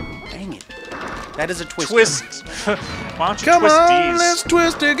 Dang it. That is a twister. Twist. Why don't you Come twist on, these? let's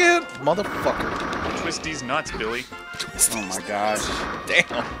twist again, motherfucker. Twist these nuts, Billy. Oh my gosh.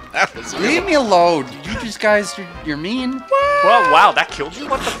 Damn, that was Leave me alone. You just guys, you're mean. Well, wow, that killed you?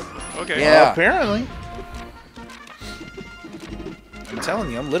 What the okay. Yeah. apparently. I'm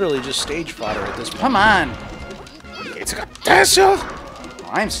telling you, I'm literally just stage fodder at this point. Come on. It's a Dasha.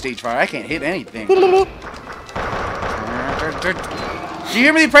 I'm stage fire. I can't hit anything. Do you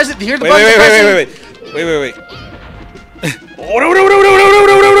hear me, the president? Do you hear the button? Wait.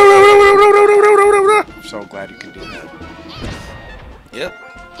 I'm so glad you can do that. Yep.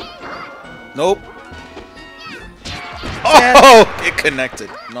 Nope. Oh, it connected.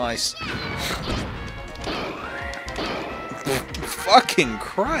 Nice. Fucking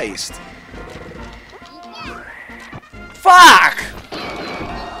Christ. Fuck!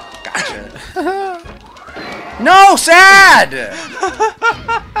 Gotcha. No, sad!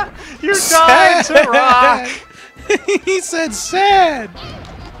 You're dying to rock! He said sad.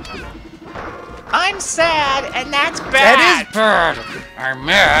 I'm sad, and that's bad! That is bad. I'm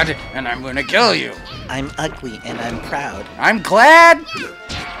mad, and I'm gonna kill you. I'm ugly and I'm proud. I'm glad.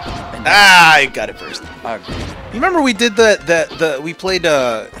 Ah, I got it first. Ugly. You remember we did we played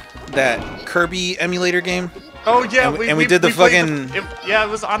that Kirby emulator game? Oh yeah, And we did the played fucking- yeah, it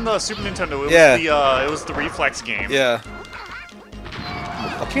was on the Super Nintendo. It was the Reflex game. Yeah.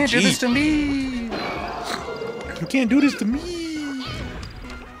 Can't do this to me. You can't do this to me.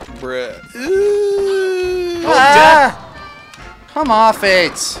 Bruh. Ooh. Ah! Come off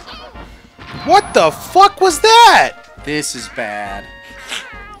it. What the fuck was that? This is bad.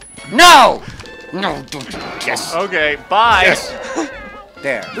 No! No, don't. Yes. Okay, bye. Yes.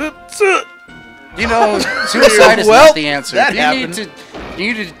 There. That's it. You know, suicide is Well, not the answer. that If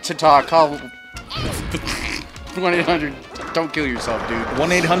you need to talk, call 1-800. Don't kill yourself, dude.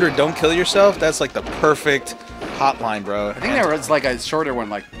 1-800 Don't Kill Yourself? That's like the perfect hotline, bro. I think there was like a shorter one,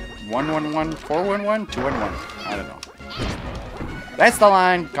 like 111, 411, 211. I don't know. That's the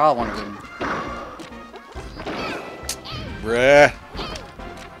line. Call one of them. Bruh.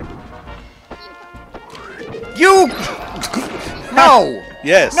 You! No!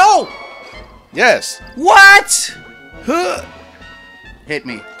 Yes. No! Yes. What? Huh. Hit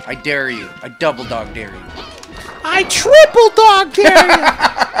me. I dare you. I double dog dare you. I triple dog dare you.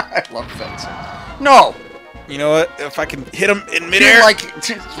 I love fencing. No! You know what? If I can hit him in You're midair. like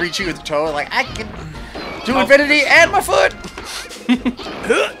reaching with the toe, like I can do infinity and my foot.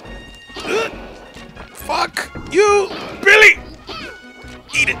 Fuck you, Billy.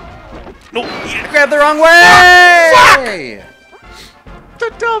 Eat it. No, eat it. Grab the wrong way.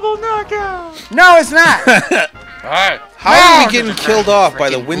 The double knockout. No, it's not. Alright. How are we getting killed off by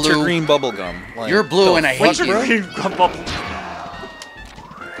the Freaking wintergreen bubblegum? Like, You're blue the and I fuck, hate you. bro?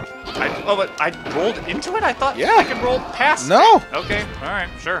 But I rolled into it? I thought Yeah. I could roll past No. it. Okay, alright,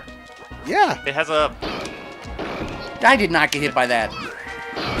 sure. Yeah. It has a... I did not get hit by that.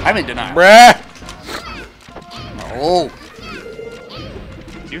 I'm in denial. Bruh. No.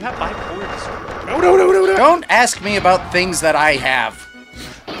 Do you have bipolar disorder? No. Don't ask me about things that I have.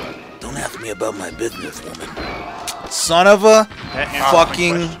 Don't ask me about my business, woman. Son of a That answers my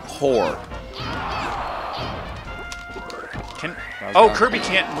fucking question. whore. Oh, Kirby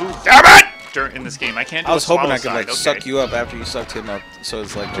can't move Damn it! in this game. I can't do I was hoping swallow I could like side. suck Okay. you up after you sucked him up, so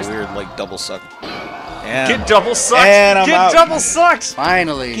it's like a weird like double suck. And Get double sucked! And I'm Get out. double sucked!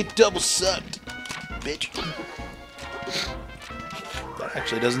 Finally. get double sucked, bitch. That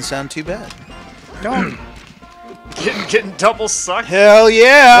actually doesn't sound too bad. Don't. Getting double sucked? Hell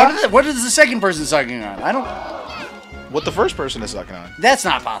yeah! What is the second person sucking on? I don't. What the first person is sucking on? That's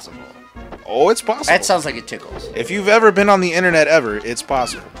not possible. Oh, it's possible. That sounds like it tickles. If you've ever been on the internet ever, it's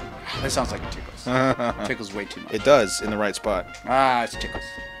possible. That sounds like it tickles. Tickles way too much. It does in the right spot. Ah, it's tickles.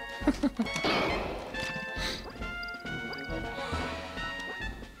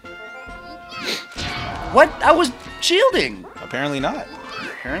 What? I was shielding. Apparently not.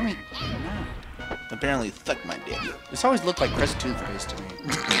 Apparently. Apparently, suck my dick. This always looked like Crest toothpaste to me.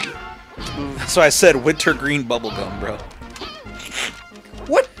 So I said wintergreen bubblegum, bro.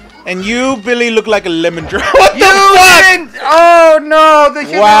 What? And you, Billy, look like a lemon drop. What the You fuck? didn't! Oh no! The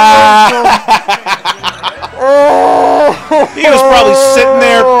human He was probably sitting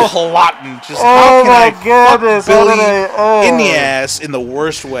there plotting, just how can I fuck Billy in the ass in the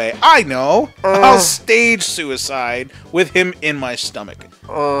worst way? I know. I'll stage suicide with him in my stomach.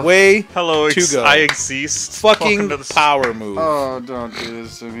 Way Hello, to go. I exist. Fucking Welcome to the power move. Oh, don't do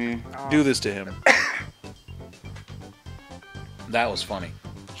this to me. Do this to him. That was funny.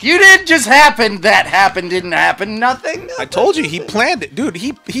 You didn't just happen. That happened. Didn't happen. Nothing. I told you he planned it, dude.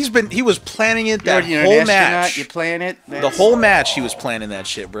 He was planning it that You're an whole astronaut, match. You're playing it. The whole match, he was planning that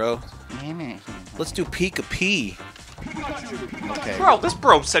shit, bro. Damn it. Let's do Pika P, Okay. Bro, this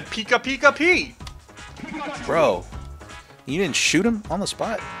bro said Pika Pika P. bro. You didn't shoot him on the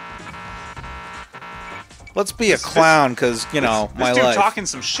spot. Let's be a clown, cause you know my This dude life. talking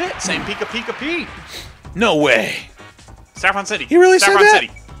some shit, saying Pika Pika P. No way. Saffron City. He really said Saffron that?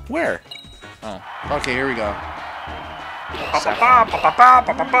 City. Where? Okay, here we go.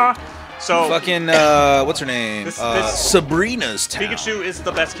 So Fucking what's her name? This- Sabrina's town. Pikachu is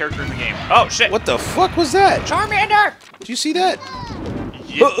the best character in the game. Oh shit! What the fuck was that? Charmander! Did you see that?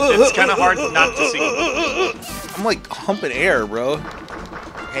 It's kind of hard not to see. I'm like humping air, bro.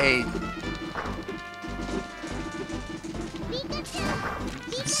 Hey,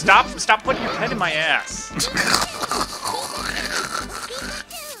 Stop putting your head in my ass.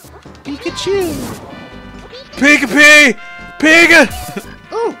 Pikachu. Pika P. Pika.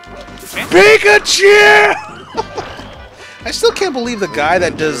 Ooh. Pikachu! I still can't believe the guy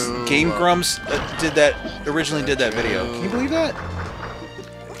that does Game Grumps originally did that video. Can you believe that?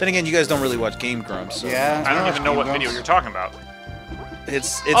 Then again, you guys don't really watch Game Grumps. So yeah. I don't even know what video you're talking about.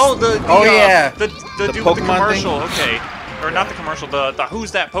 It's Oh, yeah. the dude with the Pokemon commercial. Okay, or not the commercial. The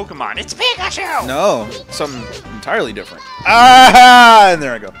Who's That Pokemon? It's Pikachu. no, something entirely different. Ah, and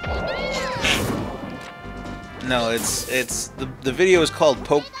there I go. No, it's the video is called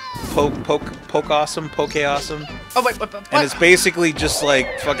Poke Awesome. Oh wait, And it's basically just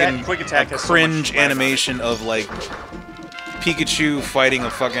like fucking That quick attack a has so cringe much lag on it. animation of like Pikachu fighting a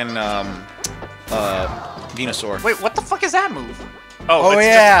fucking Venusaur. Wait, what the fuck is that move? Oh, Oh it's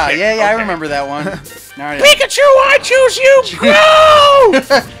yeah, just a kick. yeah, I Okay. remember that one. Now, Pikachu, I choose you! Go!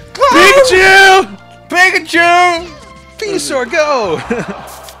 Pikachu! Pikachu! Venusaur, go!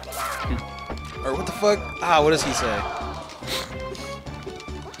 Or what the fuck? Ah, what does he say?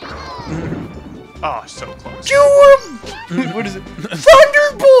 Oh, so close. Do him! What is it?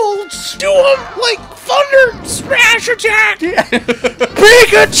 Thunderbolts! Do him like thunder smash attack!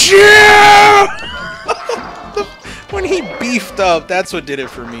 Pikachu! When he beefed up, that's what did it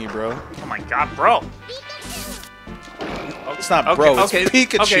for me, bro. Oh my god, bro. It's not bro, it's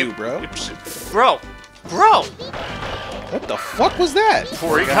Pikachu, bro. Bro. Bro. What the fuck was that?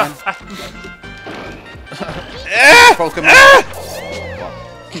 Porygon. Pokemon.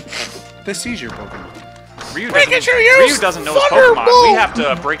 The seizure Pokemon. Ryu doesn't know his Pokemon. We have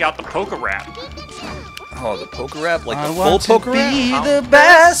to break out the Poke Rap. Oh, the poker rap? Like I the full want to poker be rap? the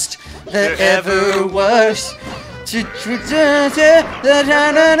best that ever was. That's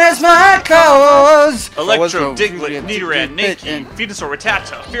my cause. Electro, was- Diglett, Nidoran, Nikki, Venusaur,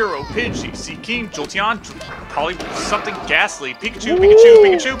 Rattata, Fearow, Pidgey, Seaking, Jolteon, Poly, something Ghastly, Pikachu, Pikachu,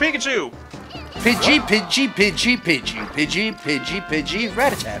 Pikachu, Pikachu. Pidgey, Pidgey, Pidgey, Pidgey, Pidgey, Pidgey, Pidgey,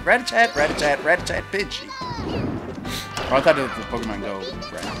 Rattata, Rattata, Rattata, Rattata, Pidgey. Oh, I thought it was the Pokemon Go.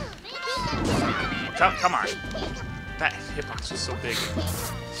 Right. Come on. That hitbox was so big.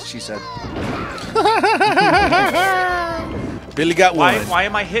 She said. Billy got one. Why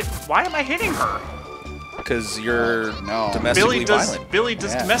am I hitting her? Because you're No. domestically violent. Billy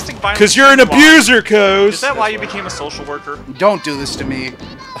does Yeah. domestic violence. Because you're an why? abuser, Coz. Is that why you became a social worker? Don't do this to me.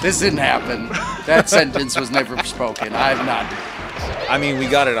 This didn't happen. That sentence was never spoken. I'm not. I mean, we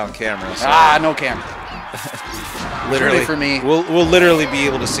got it on camera. So Ah, no camera. literally for me. We'll literally be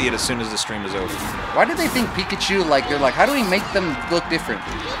able to see it as soon as the stream is over. Why do they think Pikachu, like, they're like, how do we make them look different?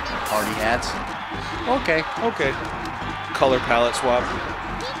 Party hats. Okay. Okay. Color palette swap.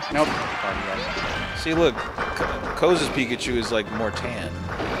 Nope. Party hat. See, look, Koz's Pikachu is like more tan.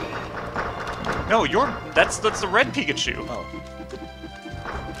 No, that's the red Pikachu. Oh.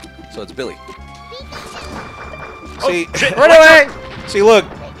 So it's Billy. Oh, See, shit. Run away! see, look.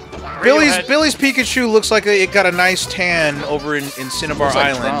 Radiohead. Billy's Pikachu looks like it got a nice tan over in Cinnabar Looks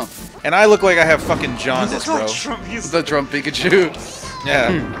like Island. Trump. And I look like I have fucking jaundice, bro. He's The Trump Pikachu.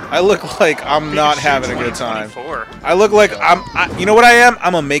 Yeah. I look like I'm not having a good time. 2024. I look like you know what I am?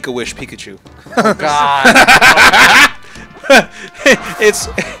 I'm a Make-A-Wish Pikachu. God.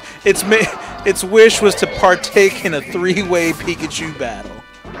 Its wish was to partake in a 3-way Pikachu battle.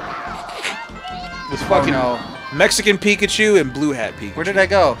 With fucking no. Mexican Pikachu and Blue Hat Pikachu. Where did I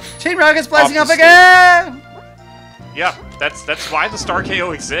go? Team Rocket's blasting Off off the again! Yeah, that's why the Star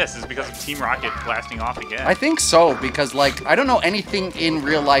KO exists, is because of Team Rocket blasting off again. I think so, because, like, I don't know anything in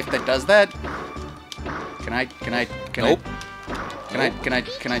real life that does that. Can I Nope. Can you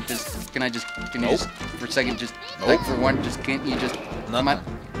Nope. just, for a second, just, Nope. like, for one, just, can't you just, come on,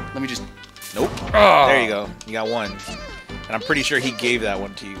 let me just, Nope. Oh. There you go. You got one. And I'm pretty sure he gave that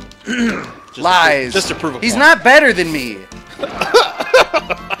one to you. Just lies. just to prove a He's point. not better than me.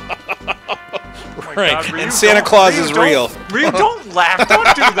 Oh my Right, God, Ryu, and Santa don't- Claus Ryu, is don't- real. Ryu, don't laugh.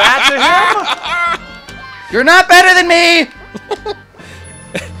 Don't do that You're not better than me!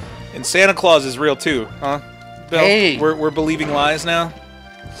 And Santa Claus is real too, huh? Bill, Hey. we're believing lies now?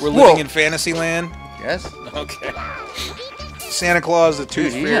 We're Whoa. living in fantasy land? Yes? Okay. Santa Claus, the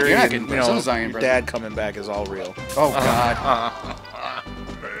Tooth Dude, you're not Fairy, getting and, Someone's not getting your present. dad coming back is all real. Oh, God. to him.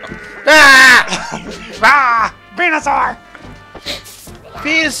 Ah! Ah! Venusaur!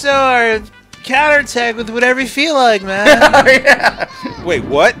 Venusaur, counterattack with whatever you feel like, man. Yeah. Wait,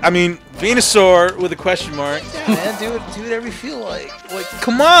 what? I mean, Venusaur with a question mark. Yeah, man, do whatever you feel like. Like,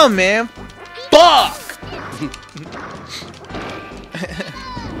 come on, man. Fuck!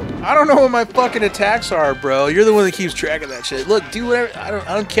 I don't know what my fucking attacks are, bro. You're the one that keeps track of that shit. Look, do whatever. I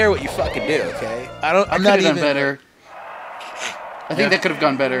don't care what you fucking do, okay? I'm not Could have even done better. I think that could have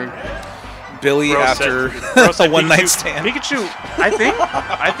gone better. Billy Bro after Bro said a one night Pikachu- stand. Pikachu,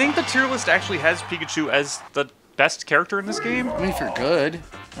 I think the tier list actually has Pikachu as the best character in this game. I mean, if you're good.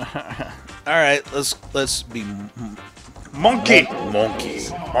 All right, let's be Monkey!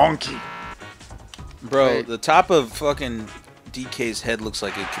 monkeys. Monkey. Bro, Right. the top of fucking DK's head looks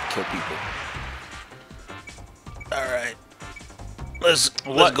like it could kill people. All right, let's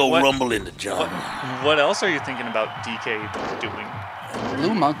go what- rumble into John. What else are you thinking about DK doing?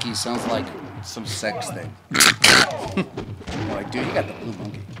 Blue monkey sounds like some sex thing. Like, dude, you got the blue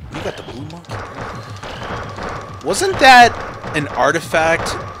monkey. You got the blue monkey. Wasn't that an artifact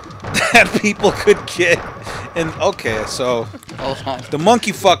that people could get? And okay, so Hold on. the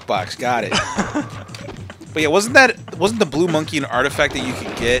monkey fuck box, got it. But yeah, wasn't the blue monkey an artifact that you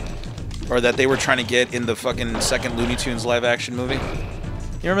could get, or that they were trying to get in the fucking second Looney Tunes live-action movie?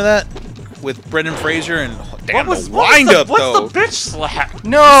 You remember that with Brendan Fraser and damn the wind-up though. What's the bitch slap?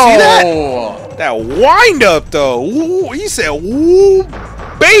 No. See that? That wind-up though. Ooh, he said, "Ooh,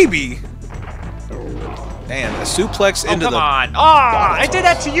 baby." Damn, a suplex into the. Come on! Ah, I did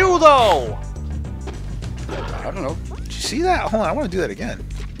that to you though. I don't know. Did you see that? Hold on, I want to do that again.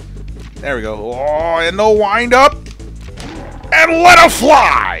 There we go. Oh, and the wind-up, and let her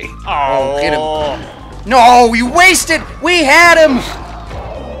fly. Oh, get him. No, you wasted. We had him.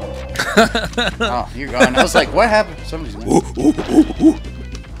 Oh, you're gone. I was like, what happened? Somebody's gone.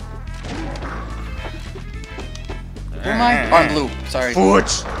 Who am I? Oh, I'm blue. Sorry.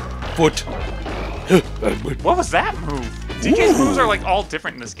 Foot. What was that move? DK's moves are like all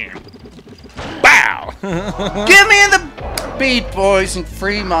different in this game. Bow. Give me the beat, boys, and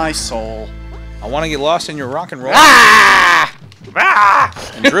free my soul. I want to get lost in your rock and roll Ah!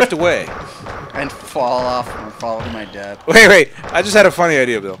 Ah! and drift away. And fall off and fall to my death. Wait! I just had a funny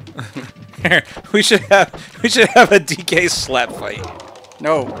idea, Bill. Here, we should have a DK slap fight.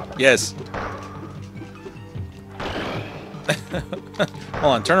 No. Yes. Hold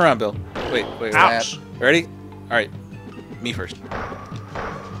on, turn around, Bill. Wait. Ouch. Ready? All right, me first.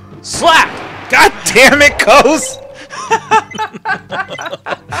 Slap! God damn it, Coase!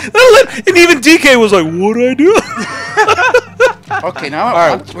 And even DK was like, "What'd I do?" Okay,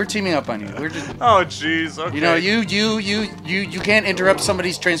 now we're teaming up on you. We're just. Oh jeez. Okay. You know, you can't interrupt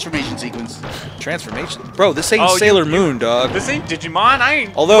somebody's transformation sequence. Transformation, bro. This ain't Oh, Sailor Moon, dog. This ain't Digimon. I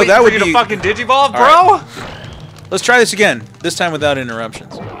ain't. Although waiting that for would you be- to fucking Digivolve, bro. All Let's try this again. This time without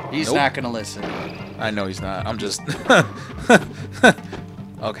interruptions. He's Nope. not gonna listen. I know he's not. I'm just.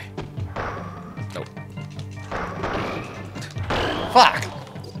 Okay. Nope. Fuck.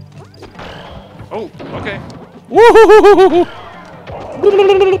 Oh, okay. Woo!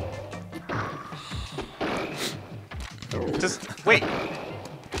 Just wait.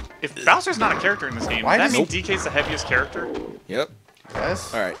 If Bowser's not a character in this game, Why does that does mean DK's the heaviest character? Yep.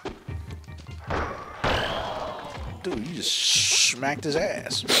 Yes. All right. Dude, you just smacked his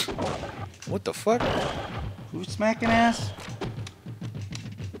ass. What the fuck? Who's smacking ass?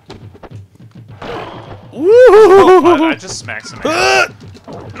 Oh, I just smacked some ass.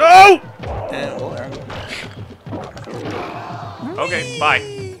 No! And, well, there we go. Okay,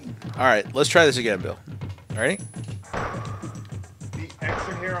 bye. All right, let's try this again, Bill. Ready? The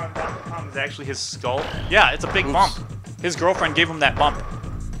extra hair on Donkey Kong is actually his skull. Yeah, it's a big bump. His girlfriend gave him that bump.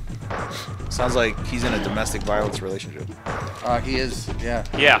 Sounds like he's in a domestic violence relationship. He is. Yeah.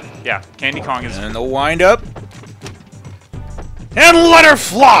 Yeah. Candy Kong is. And the wind up. And let her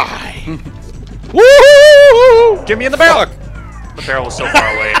fly! Woo! Get me in the barrel. Fuck. The barrel was so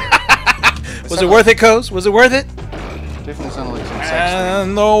far away. Was it worth it, Coase? Was it worth it? Definitely sounded like some sex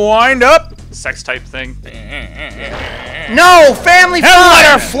And the wind up. Sex type thing. thing. No, family And fun. let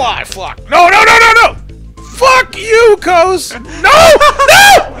her fly. Fuck. No. Fuck you, Coase. No.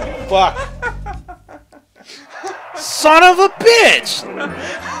 Fuck. Son of a bitch.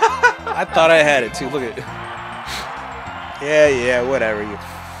 I thought I had it too. Look at it. Yeah, whatever. You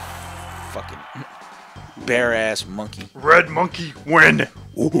fucking bare ass monkey. Red monkey win.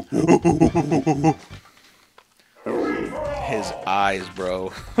 His eyes, bro.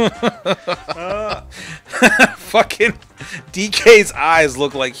 Fucking DK's eyes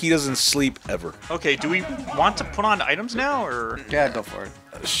look like he doesn't sleep ever. Okay, do we want to put on items now, or? Yeah, go for it.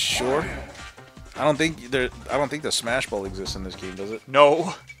 Sure. I don't think the Smash Ball exists in this game, does it?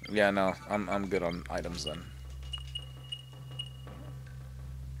 No. Yeah, no. I'm good on items then.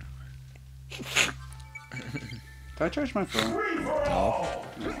 Did I charge my phone? No.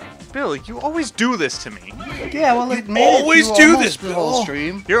 Bill, you always do this to me. Yeah, well, it made always it do almost this, the whole Bill.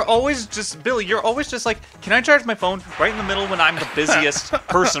 stream. You're always just, Billy, you're always just like, can I charge my phone right in the middle when I'm the busiest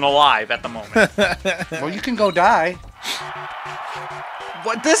person alive at the moment? Well, you can go die.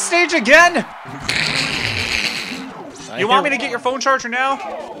 What, this stage again? You want me to get your phone charger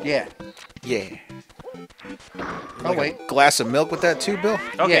now? Yeah. Yeah. Oh, wait. Glass of milk with that too, Bill?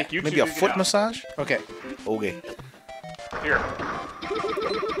 Okay, Yeah, you Maybe two a do foot that. massage? Okay. Okay. Here.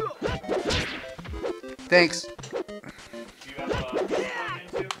 Thanks. Do you have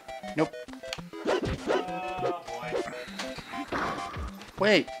a Nope. Oh, boy.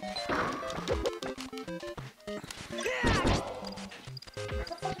 Wait.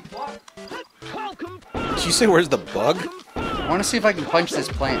 Did you say where's the bug? I want to see if I can punch this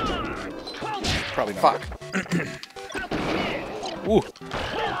plant. Probably not. Fuck. Ooh.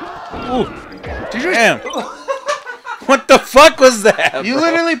 Ooh. Did you Damn. What the fuck was that? You bro?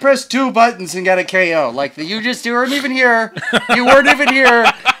 literally pressed 2 buttons and got a KO. Like, you weren't even here. You weren't even here.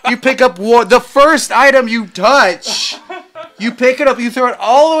 You pick up the first item you touch. You pick it up, you throw it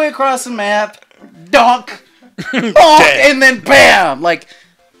all the way across the map. Donk. Bonk, and then bam. Like,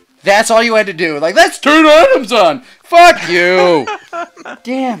 that's all you had to do. Like, let's turn items on. Fuck you.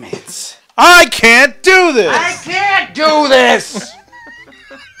 Damn it. I can't do this. I can't do this.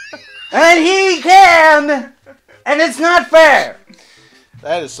 And he can. And it's not fair.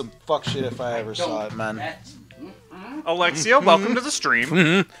 That is some fuck shit if I ever saw it, man. Alexia, welcome to the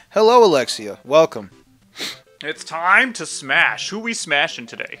stream. Hello, Alexia. Welcome. It's time to smash. Who we smashing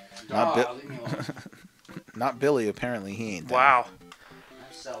today? Not Billy. Apparently, he ain't. There. Wow.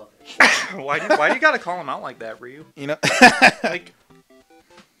 Why do you gotta call him out like that, Ryu? You know, Like,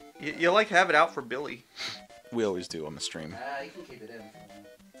 you like have it out for Billy. we always do on the stream. You can keep it in.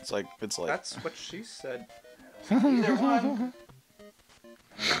 It's like That's what she said. Either one.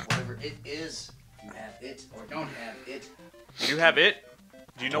 Whatever it is, you have it or don't have it. You have it?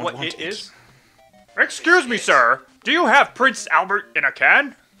 Do you know what want it it. is? Excuse me, sir. Do you have Prince Albert in a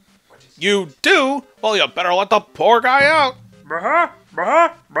can? you do. Well, you better let the poor guy out.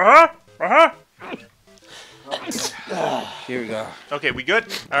 Here we go. Okay, we good? All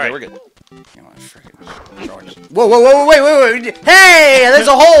Yeah, right. we're good. Whoa, wait. Hey, there's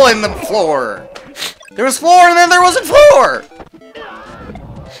a hole in the floor. There was floor and then there wasn't floor.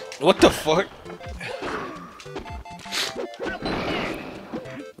 What the fuck?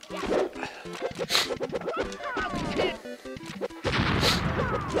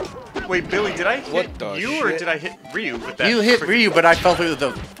 Wait, Billy, did I hit What the you or shit? did I hit Ryu with that? You hit freaking- Ryu, but I fell through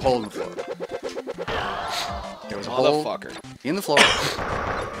the hole in the floor. There was a hole Motherfucker. in the floor.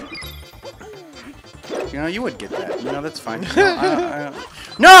 You know, you would get that. You know, that's fine.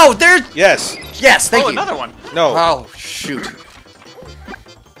 No, there's... Yes. Yes, thank Oh, you. another one. No. Oh, shoot.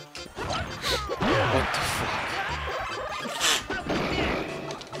 What the fuck?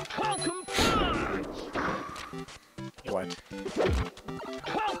 What?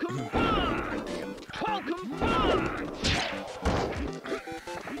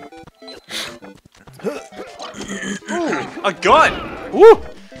 A gun. Woo!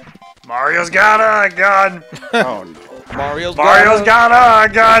 Mario's got a gun. Oh, no. Mario's got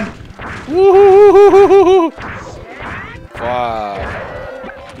a gun. Woo! Wow.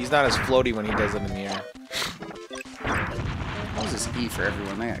 He's not as floaty when he does it in the air. How was this E for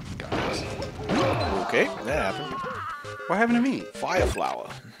everyone that got this? Okay, that happened. What happened to me? Fire flower.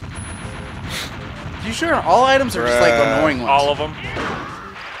 You sure all items are just like Bruh. annoying ones? All of them.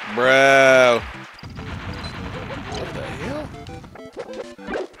 Bro. What the hell?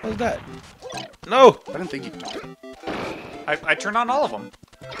 What's that? No! I didn't think you... I turned on all of them.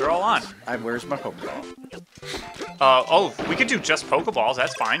 They're all on. Where's my Pokeball? Oh, we could do just Pokeballs.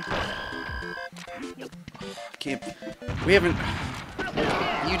 That's fine. Can't... We haven't...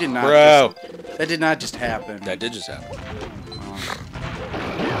 You did not Bro. just... That did not just happen. That did just happen.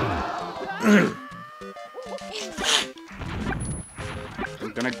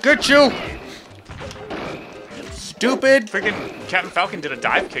 I'm gonna get you! Stupid! Freaking Captain Falcon did a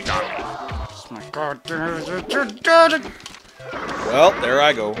dive kick on me. Oh my god. You're Well, there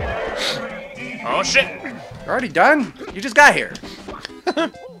I go. Oh shit! already done? You just got here.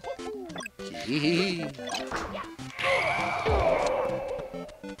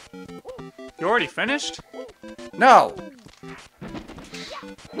 You already finished? No.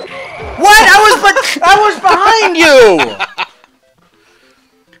 What? I was behind you!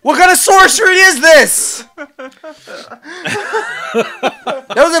 What kind of sorcery is this? That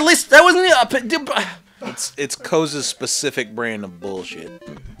was at least... That wasn't... It's Koza's specific brand of bullshit.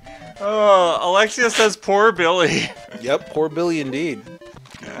 Alexia says poor Billy. Yep, poor Billy indeed.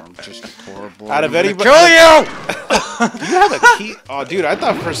 I'm just horrible. Out of anybody, Kill you! you have a key. Oh, dude, I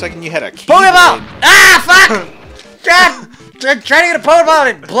thought for a second you had a key. Pokeball! Ah, fuck! God! Trying to get a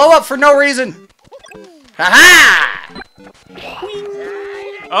Pokeball and blow up for no reason. Ha-ha!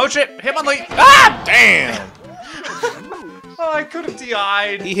 Oh shit! Hitmonlee! Ah, damn! Oh, I could have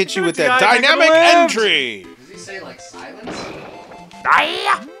DI'd. He hit you with Could've that DI'd, I dynamic could've lived. entry. Does he say, like, silence?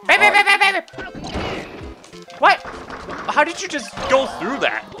 What? How did you just go through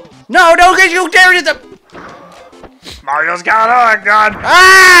that? No, don't get you dare to the... Mario's got a gun.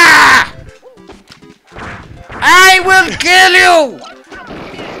 Ah! I will kill you!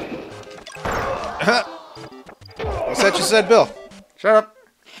 What's that you said, Bill? Shut up.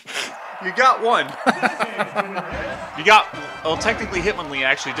 You got one. You got... Well, technically Hitmonlee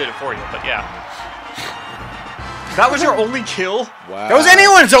actually did it for you, but yeah. That was your only kill? Wow. That was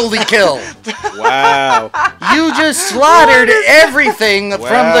anyone's only kill. Wow. You just slaughtered everything from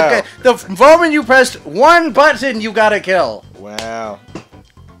the moment you pressed one button. You got a kill. Wow.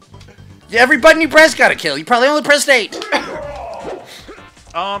 Every button you press got a kill. You probably only pressed 8.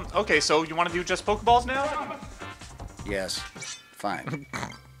 Okay, so you want to do just Pokeballs now? Yes. Fine.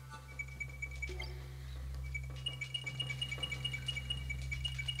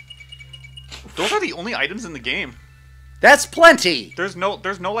 Those are the only items in the game. That's plenty. There's no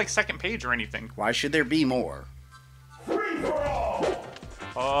like second page or anything. Why should there be more? Should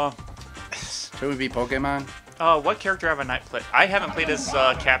we be Pokemon? What character have I not played? I haven't played as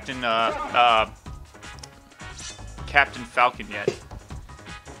Captain Falcon yet.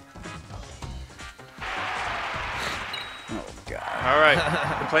 Oh god. All right,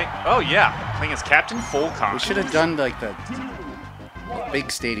 we're playing. Oh yeah, playing as Captain Fulcon. We should have done like the big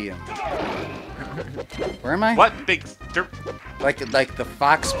stadium. Where am I? What big? Like the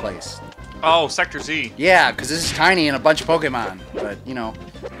Fox place. Oh, Sector Z. Yeah, because this is tiny and a bunch of Pokemon. But you know,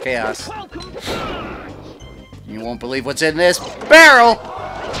 chaos. You won't believe what's in this barrel.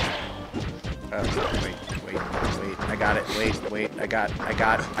 Wait. I got it. Wait. I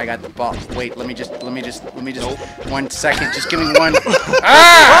got the ball. Wait. Let me just. 1 second. Just give me one.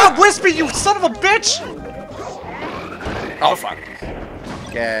 Ah! Oh, Blispy, you son of a bitch! Oh fuck.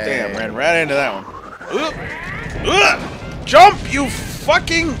 Okay. Damn, ran right into that one. Jump, you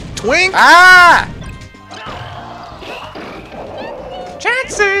fucking twink! Ah!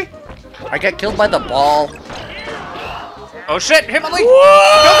 Chansey! I got killed by the ball. Oh shit! Hit my leg!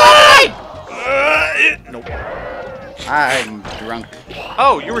 Nope. I'm drunk.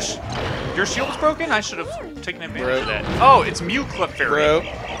 Oh, your shield was broken? I should have taken advantage of that. Oh, it's Mew Clefairy. Bro.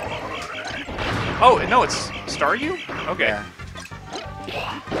 Oh, no, it's Staryu? Okay. Yeah.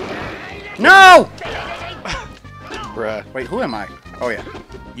 No! Bruh. Wait, who am I? Oh yeah.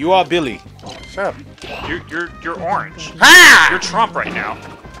 You are Billy. Shut up. You're orange. Ah! You're Trump right now.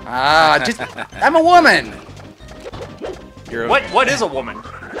 Ah, I'm a woman. You're What is a woman?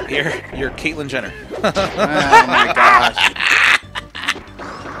 You're Caitlyn Jenner. Oh my gosh.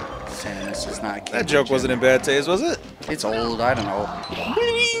 Samus is not. That joke wasn't in bad taste, was it? It's old. I don't know.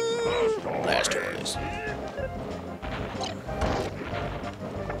 Last choice.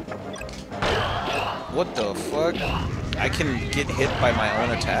 What the fuck? I can get hit by my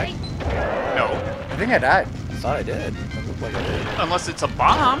own attack? No. I think I died. I thought I did. It looked like I did. Unless it's a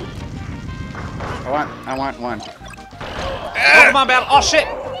bomb. I want one. Pokemon battle. Oh shit!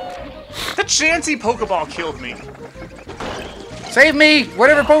 The Chansey Pokeball killed me. Save me!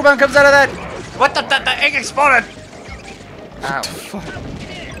 Whatever Pokemon comes out of that. What the egg exploded! Ow.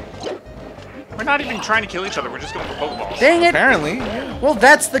 We're not even trying to kill each other. We're just going for Pokeballs. Dang it! Apparently, yeah. Well,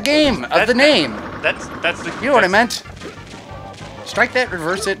 that's the game of the name. That's the. You know what I meant? Strike that,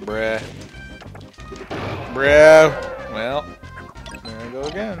 reverse it. Bruh. Well, there I go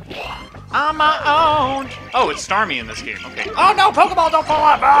again. On my own. Oh, it's Starmie in this game. Okay. Oh no, Pokeball, don't fall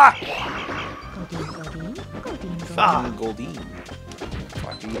off! Ah! Fucking Goldeen.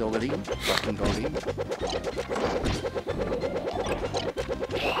 Fucking Goldeen. Fucking Goldeen.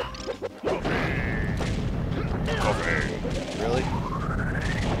 Really?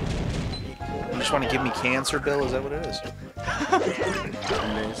 You just want to give me cancer, Bill? Is that what it is?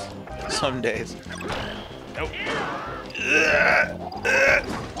 Some days. Nope.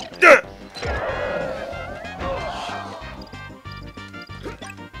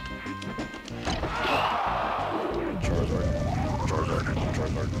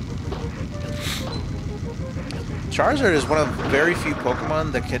 Charizard is one of very few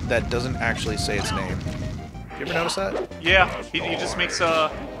Pokemon that doesn't actually say its name. You ever notice that? Yeah, he just makes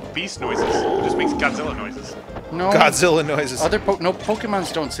beast noises. He just makes Godzilla noises. No. Godzilla noises. No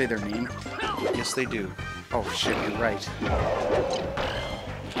Pokemons don't say their name. Yes, they do. Oh shit, you're right.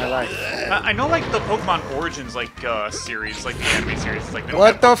 I lied. I know, like the Pokemon Origins series, like the anime series. It's like they don't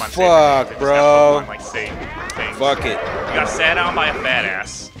What have the Pokemon say their names, fuck, they just bro? have Pokemon, like, say things. Fuck it. You got sat down by a fat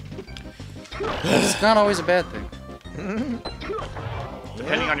ass. It's not always a bad thing.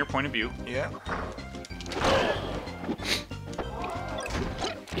 Depending on your point of view. Yeah.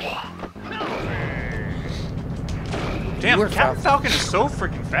 Damn, You were Captain Falcon is so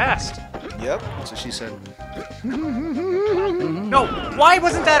freaking fast. Yep. That's what she said. No, why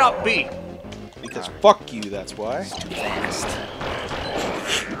wasn't that up B? Because fuck you, that's why. Fast.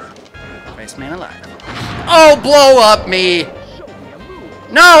 Best man alive. Oh, blow up me!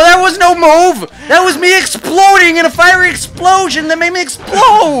 No, that was no move! That was me exploding in a fiery explosion that made me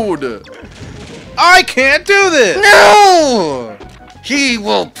explode! I can't do this! No! He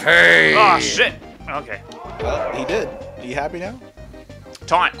will pay! Oh shit. Okay. Well, he did. Are you happy now?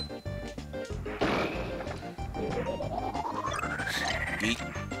 Taunt. Eat.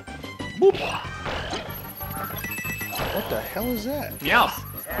 Boop. What the hell is that? Yeah.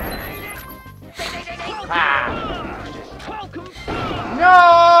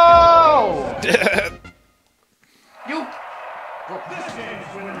 No! You.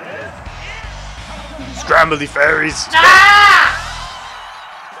 Scramble the fairies.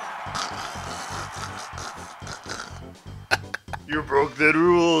 You broke the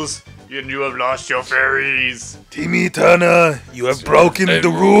rules, and you have lost your fairies. Timmy Turner, you have broken the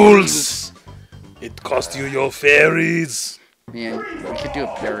rules. It cost you your fairies. Man, we could do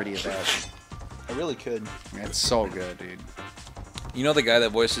a parody of that. I really could. That's so good, dude. You know the guy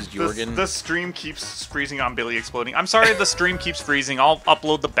that voices Jorgen? The stream keeps freezing on Billy exploding. I'm sorry the stream keeps freezing. I'll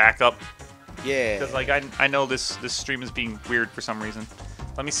upload the backup. Yeah. Because like I know this stream is being weird for some reason.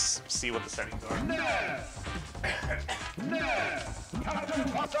 Let me see what the settings are.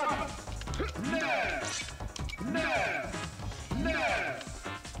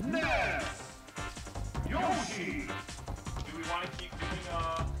 Yoshi, do we want to keep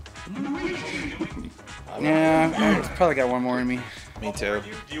doing Yeah, I probably got one more in me. Me too.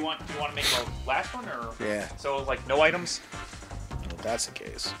 Do you want to make the last one or? Yeah. So like no items. Well, if that's the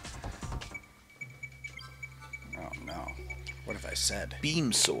case. Oh no. What have I said?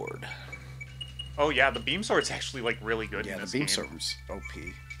 Beam sword. Oh yeah, the beam sword's actually like really good. Yeah, in the this beam game. sword's OP.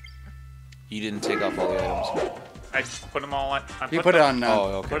 You didn't take off all the items. I put them all on. You put it on.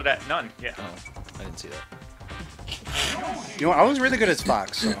 Oh, okay. Put it at none. Yeah. Oh, I didn't see that. You know, I was really good as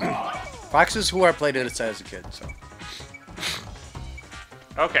Fox. So. Fox is who I played it as a kid. So.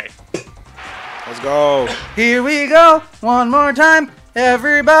 Okay. Let's go. Here we go, one more time.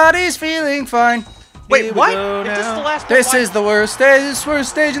 Everybody's feeling fine. Wait, Here we what? go If this is now. the last This one, is the worst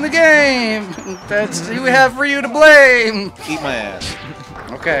stage in the game. That's who we have for you to blame. Eat my ass.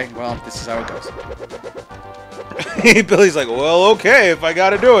 Okay, well, this is how it goes. Billy's like, well, okay, if I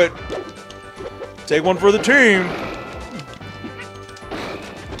gotta do it. Take one for the team.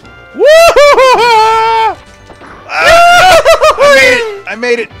 Woo! I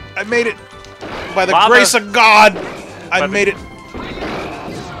made it. I made it. By the Lava. grace of God, I made it. Is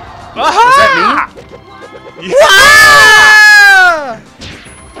that me? Ah!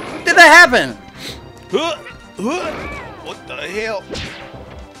 Did that happen? What the hell?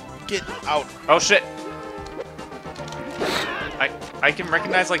 Get out. Oh shit. I can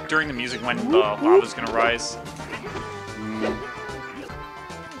recognize like during the music when the lava's gonna rise.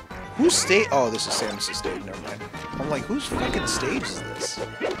 Whose stage? Oh, this is Samus's stage. Never mind. I'm like, whose fucking stage is this?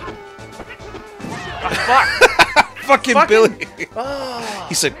 Fuck! Fucking Billy.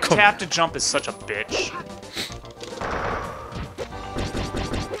 He said, "Come." Tap to jump is such a bitch.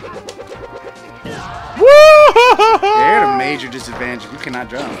 You're at a major disadvantage. You cannot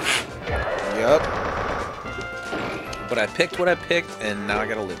jump. Yep. But I picked what I picked, and now I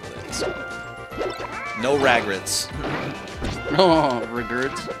gotta live with it. So. No regrets. Oh,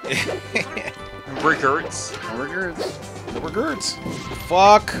 regrets. Regrets. No regrets. No regrets.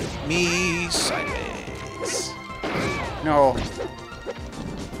 Fuck me sideways. No.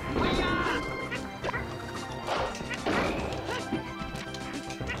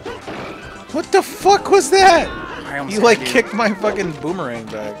 What the fuck was that? I almost You had like you. kicked my fucking boomerang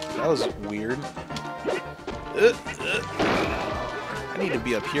back. That was weird. I need to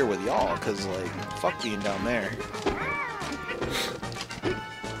be up here with y'all, cause like, fuck being down there.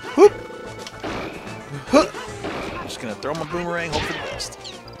 Whoop. Whoop. I'm just gonna throw my boomerang, hope for the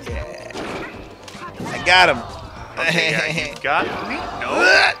best. Yeah. I got him. Okay, yeah, you got me?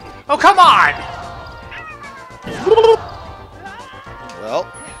 No. Oh, come on! Well,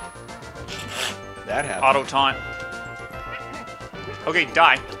 that happened. Auto taunt. Okay,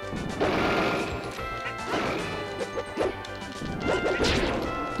 die.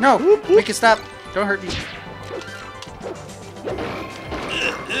 No, make it stop. Don't hurt me.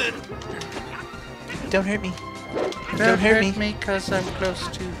 Don't hurt me. Don't hurt me. me, cause I'm close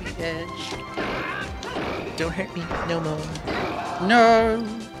to the edge. Don't hurt me no more. No.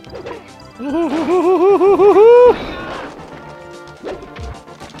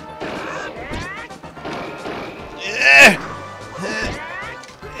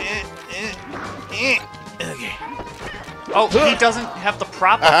 Okay. Oh, he doesn't have the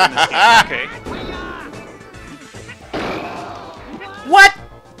prop up in this game. Okay. What?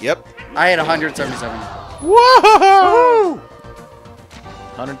 Yep. I had 177. Whoa!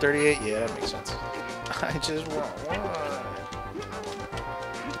 138? Yeah, that makes sense. I just want one.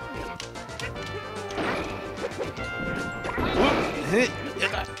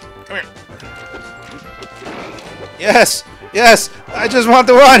 Come here. Yes! Yes! I just want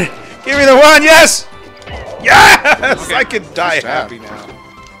the one! Give me the one! Yes! Yes! Okay. I could die Nice job. happy now.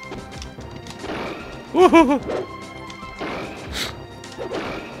 Woohoo!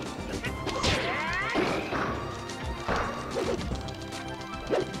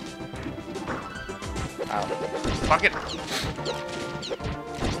 Fuck it.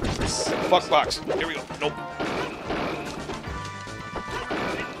 Fuck box. Here we go. Nope.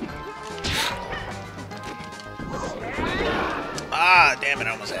 Ah, damn it,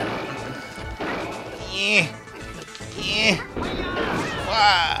 I almost had it. Yeah. Yeah.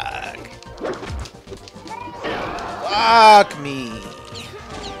 Fuck. Fuck me.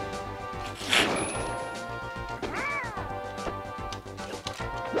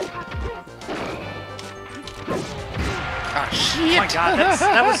 Ah, Oh shit! my god,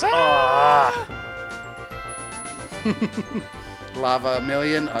 that was. Lava a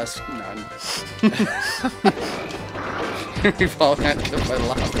million, us none. We've all got killed by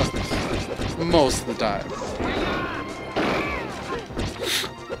lava. Most of the time.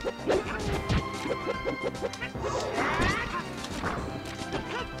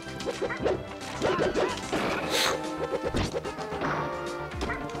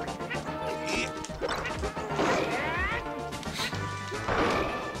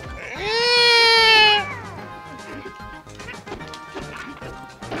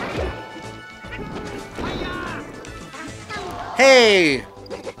 Hey!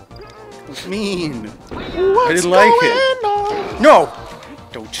 That's mean. I didn't like it. No!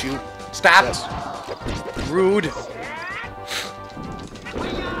 Don't you. Stop! Rude.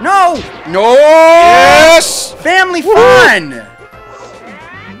 No! No! Yes! Family fun!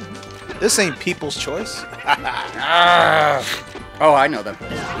 This ain't people's choice. Oh, I know them.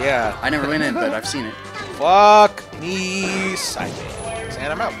 Yeah. I never went in, but I've seen it. Fuck me sideways.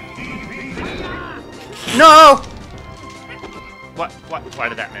 And I'm out. No! What? Why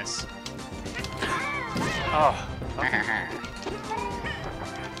did that miss? Oh.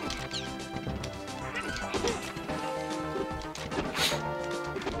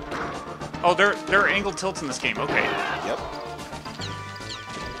 Oh, there are angled tilts in this game. Okay. Yep.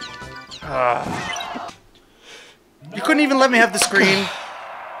 You couldn't even let me have the screen.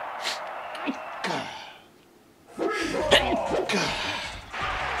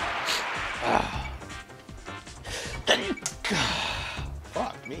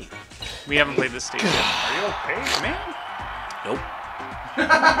 Fuck me. We haven't played this stage yet. Are you okay, man? Nope.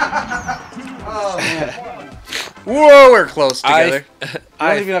 Whoa, we're close together. I-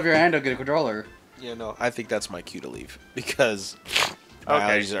 I don't even have your hand to get a controller. Yeah, no, I think that's my cue to leave because my Okay.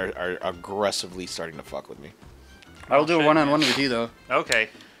 eyes are aggressively starting to fuck with me. I'll do a one-on-one with you, though. Okay.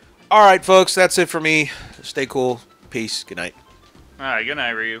 All right, folks, that's it for me. Stay cool. Peace. Good night. Alright, good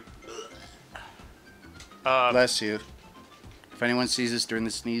night, Ryu. Bless you. If anyone sees this during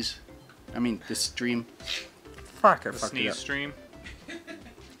the sneeze, I mean, this stream. Fuck, I The fucked it sneeze up. stream.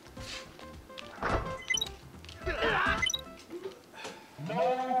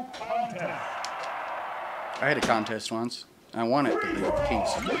 I had a contest once. I won it, but the Kings.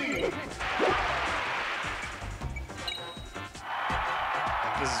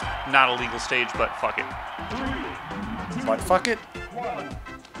 This is not a legal stage, but fuck it. But fuck it.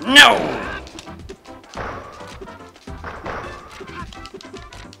 No!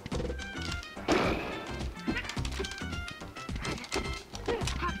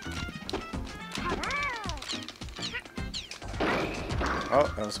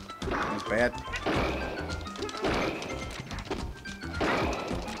 Oh, that was bad.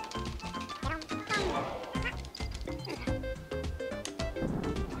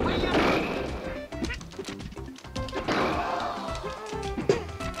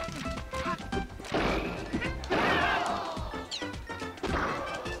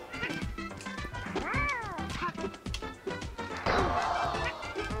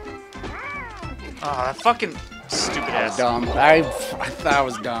 Oh, that fucking stupid ass. Dumb. I thought I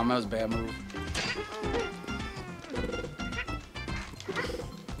was dumb. That was a bad move.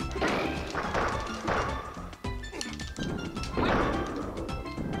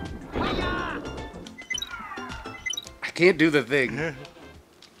 I can't do the thing.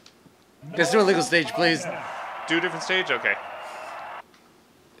 Just do a legal stage, please. Do a different stage? Okay.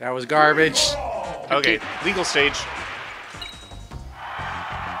 That was garbage. Okay, legal stage.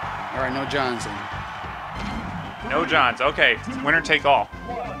 All right, no Johnson. No Johns. Okay, winner take all.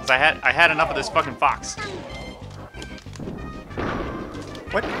 'Cause I had enough of this fucking fox.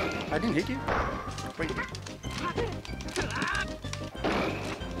 What? I didn't hit you? Wait.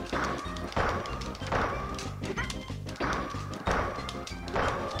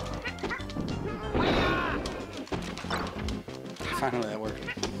 finally that worked.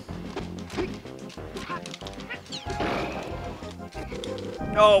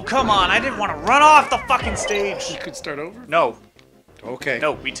 No, come on! I didn't want to run off the fucking stage. You could start over? No, Okay.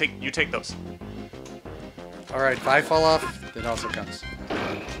 no, you take those. Alright, if I fall off, that also counts.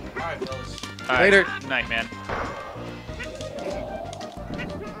 Alright, fellas. All right, Later. night, man.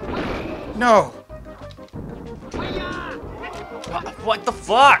 No! What the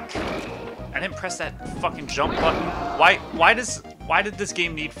fuck? I didn't press that fucking jump button. Why did this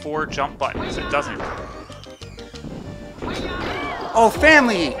game need 4 jump buttons? It doesn't. Oh,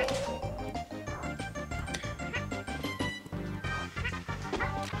 family!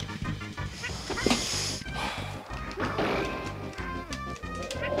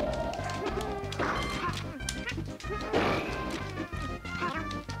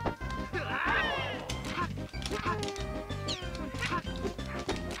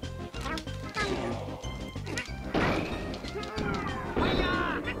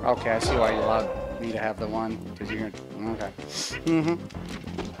 Okay, I see why you allowed me to have the one, because you're gonna... Okay. Mm-hmm.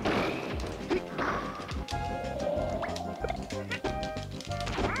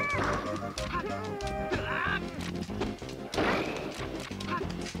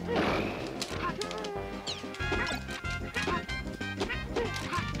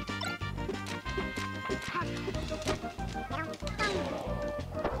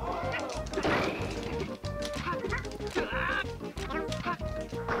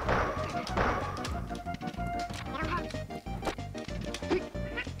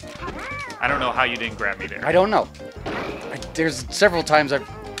 I don't know how you didn't grab me there. I don't know. There's several times I've...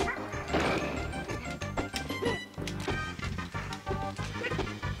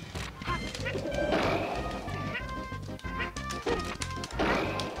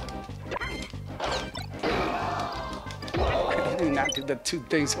 I did not do the 2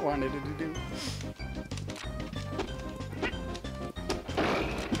 things I wanted it to do.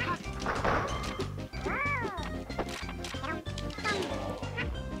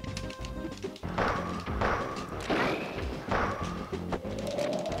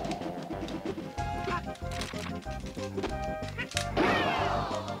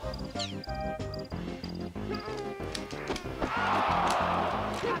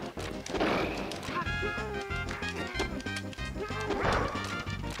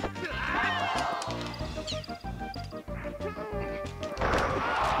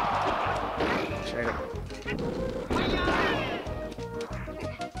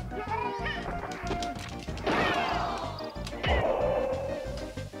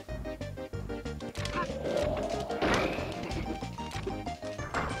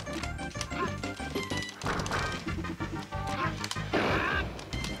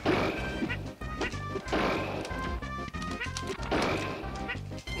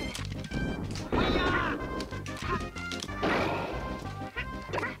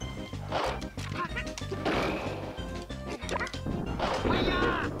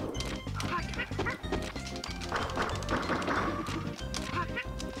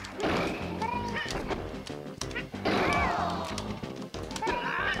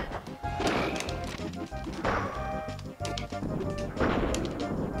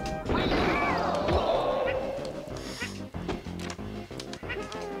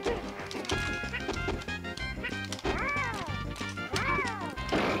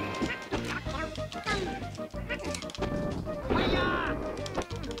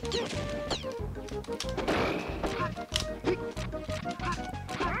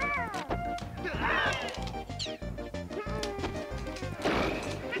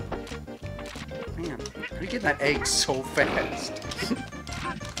 Man, how are you getting that egg so fast?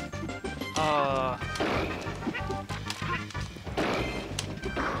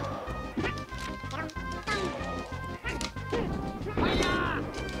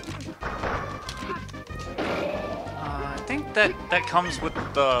 I think that comes with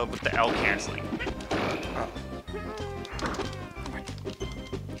the L canceling.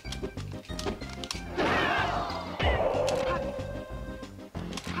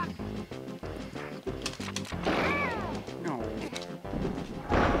 No.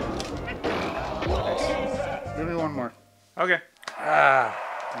 Give me one more. Okay.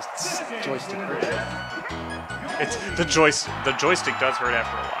 This joystick hurt. It's the joystick does hurt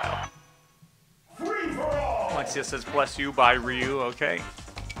after a while. Alexia says, "Bless you" by Ryu. Okay.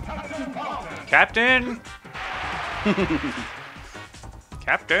 Captain.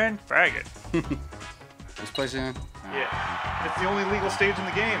 Captain Faggot. This place in? Yeah. It's the only legal stage in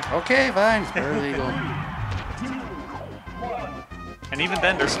the game. Okay, fine. It's very legal. And even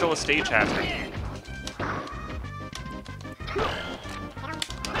then, there's still a stage hazard.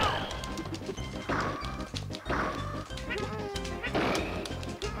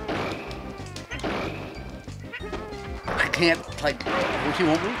 can't, like, he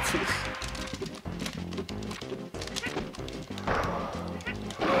won't move.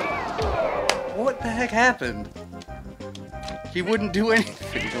 What the heck happened? He wouldn't do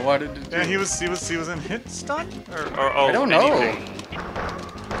anything I wanted to do. Yeah, he was in hit stun? Or oh, I don't know. anything.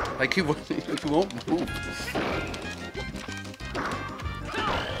 Like, he won't move.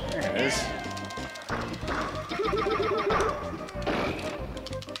 There it is.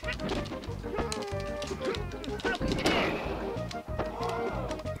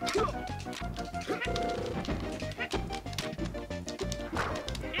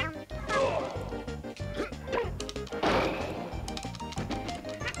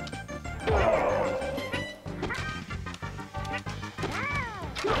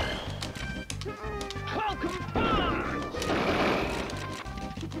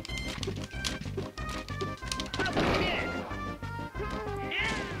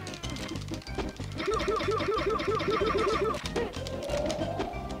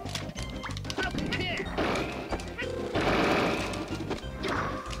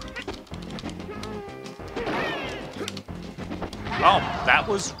 Oh, that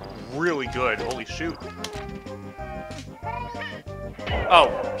was really good. Holy shoot.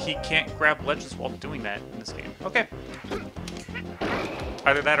 Oh, he can't grab ledges while doing that in this game. Okay.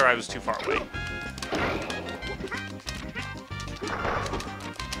 Either that or I was too far away.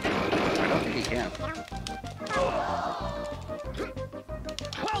 I don't think he can.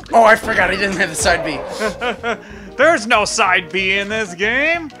 Oh, I forgot I didn't have the side B. There's no side B in this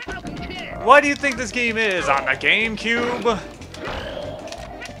game! What do you think this game is, on the GameCube?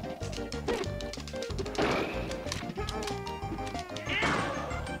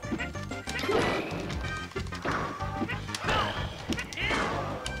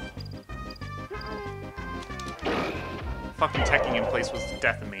 Fucking teching in place was the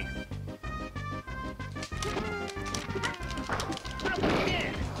death of me.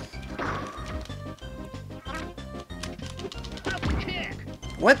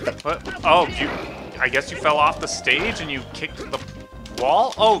 What the? What? Oh, I guess you fell off the stage and you kicked the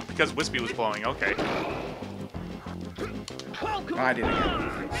wall? Oh, because Wispy was blowing. Okay. Oh, I did it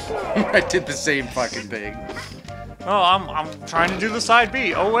again. I did the same fucking thing. Oh, I'm trying to do the side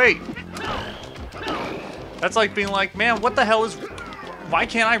B. Oh, wait. That's like being like, man, what the hell is... Why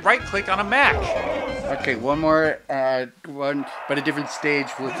can't I right-click on a Mac? Okay, one more, one, but a different stage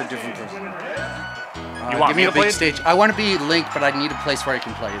with a different person. You want give me me to a play big it? stage. I want to be Link, but I need a place where I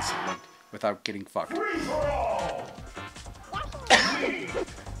can play as Link without getting fucked.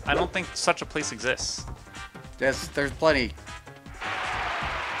 I don't think such a place exists. There's plenty.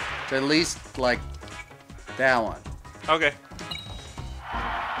 At least, like, that one. Okay.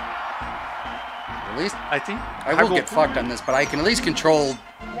 At least, I think... I will get fucked on this, but I can at least control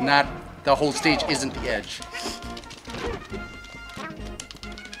not... The whole stage isn't the edge.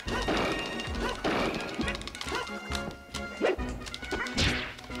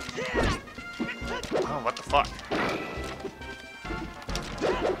 Oh, what the fuck?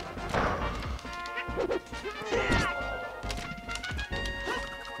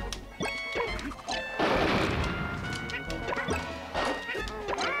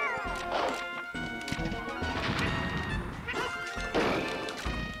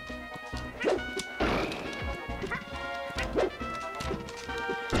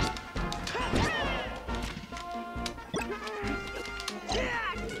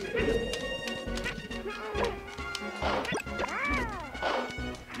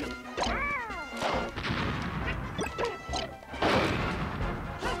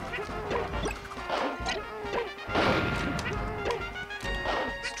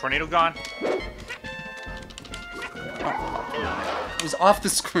 Tornado gone. It was off the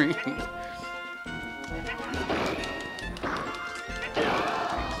screen.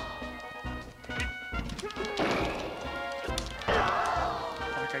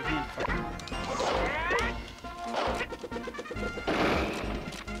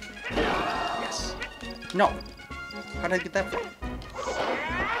 Yes. No. How did I get that from?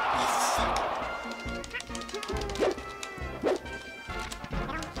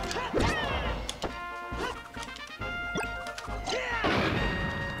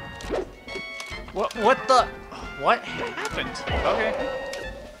 What the... What happened? Okay.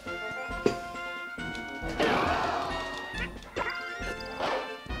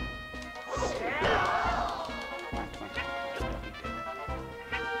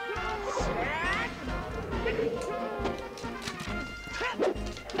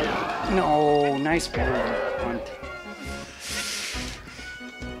 No, nice move.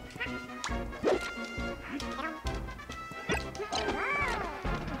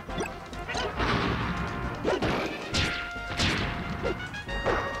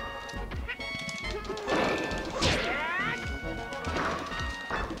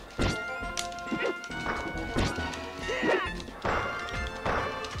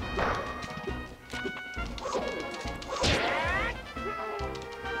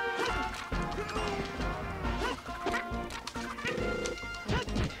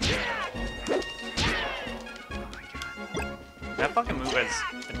 That fucking move has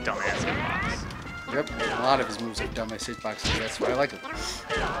a dumbass hitbox. Yep, a lot of his moves have dumbass hitboxes. That's why I like him. He's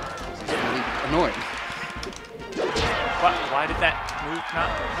really annoying. Why did that move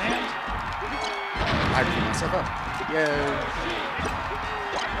not land? I blew myself up. Yay.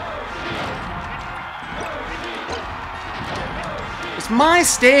 It's my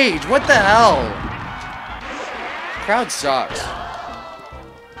stage. What the hell? Crowd sucks.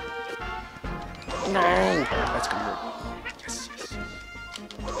 No. That's gonna hurt. Yes, yes.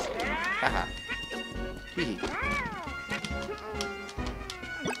 Haha. Hee.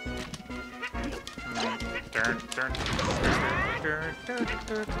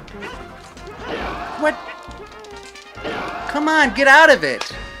 What? Come on, get out of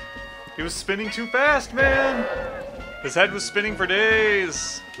it. He was spinning too fast, man. His head was spinning for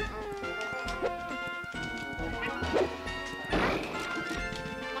days.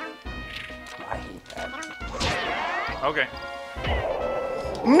 I hate that. Okay.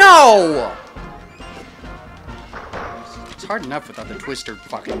 No! It's hard enough without the twister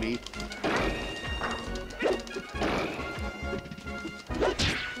fucking me.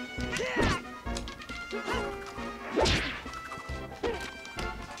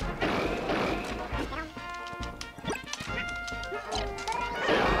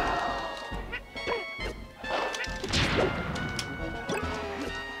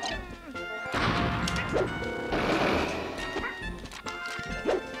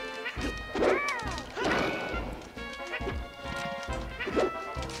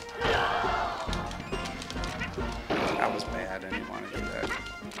 That was bad. I didn't want to do that.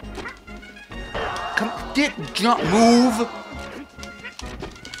 Come, jump, move.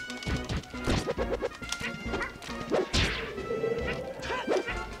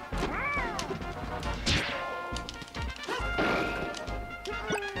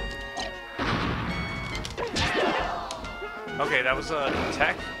 Okay, that was a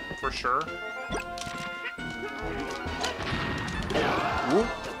tech for sure. Whoop.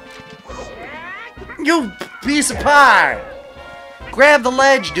 You piece of pie! Grab the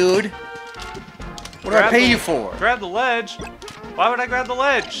ledge, dude. What do I pay you for? Grab the ledge? Why would I grab the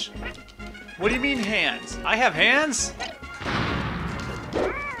ledge? What do you mean hands? I have hands?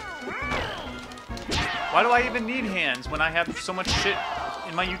 Why do I even need hands when I have so much shit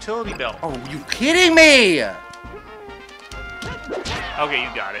in my utility belt? Oh, you kidding me? Okay, you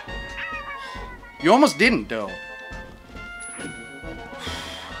got it. You almost didn't, though.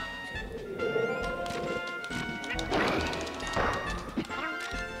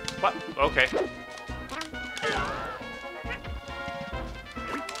 What? Okay.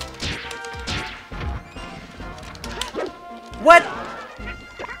 What?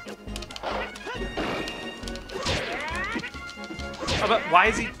 Oh, but why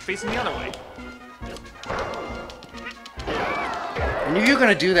is he facing the other way? I knew you were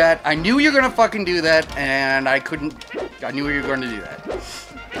gonna do that. I knew you were gonna fucking do that, and I couldn't. I knew you were gonna do that. I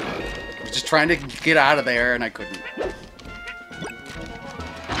was just trying to get out of there, and I couldn't.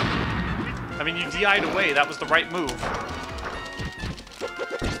 I mean, you DI'd away. That was the right move.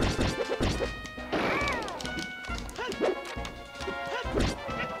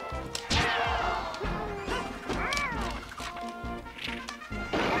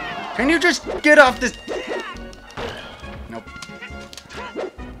 Can you just get off this? Nope.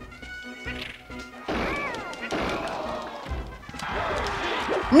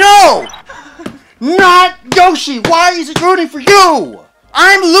 No! Not Yoshi! Why is it rooting for you?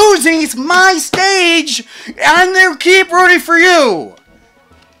 I'm losing! It's my stage! I'm gonna keep rooting for you!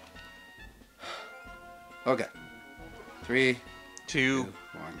 Okay. 3, 2,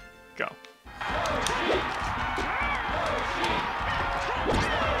 1. go.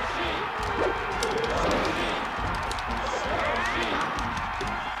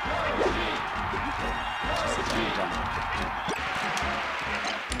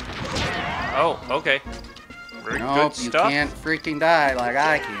 Oh, okay. Very good Nope, you stuff. can't freaking die like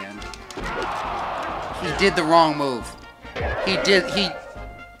I can. He did the wrong move. He...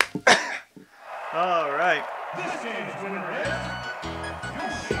 All right.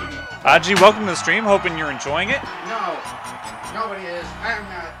 Aji, welcome to the stream. Hoping you're enjoying it. No, nobody is. I'm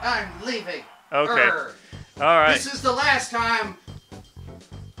not. I'm leaving. Okay. All right. This is the last time.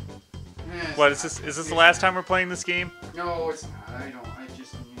 What is this? Is this the last time we're playing this game? No, it's not. I don't. I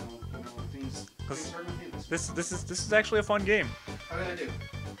just, things hurt my feelings. This is actually a fun game. How did I do?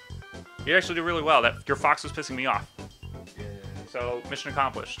 You actually did really well. That your fox was pissing me off. Yeah. So mission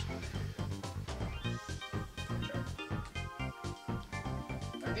accomplished.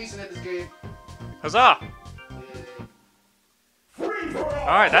 I'm decent at this game. Huzzah! Free for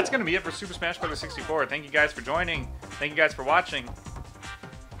Alright, that's going to be it for Super Smash Bros. 64. Thank you guys for joining. Thank you guys for watching.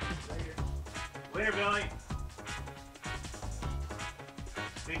 Later, Billy.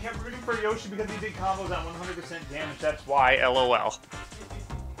 They kept rooting for Yoshi because he did combos on 100% damage. That's why, LOL.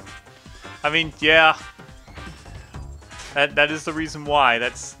 I mean, yeah. That is the reason why.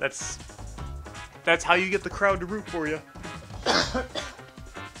 That's how you get the crowd to root for you.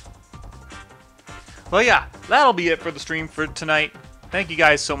 Well, yeah, that'll be it for the stream for tonight. Thank you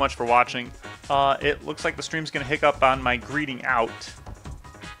guys so much for watching. It looks like the stream's gonna hiccup on my greeting out.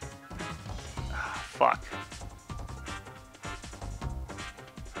 Fuck.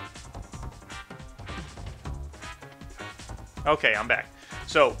 Okay, I'm back.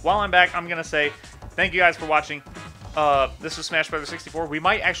 So, while I'm back, I'm gonna say thank you guys for watching. This was Smash Bros. 64. We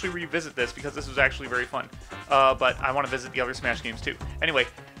might actually revisit this because this was actually very fun. But I want to visit the other Smash games too. Anyway,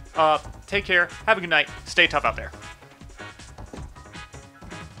 take care, have a good night, stay tough out there.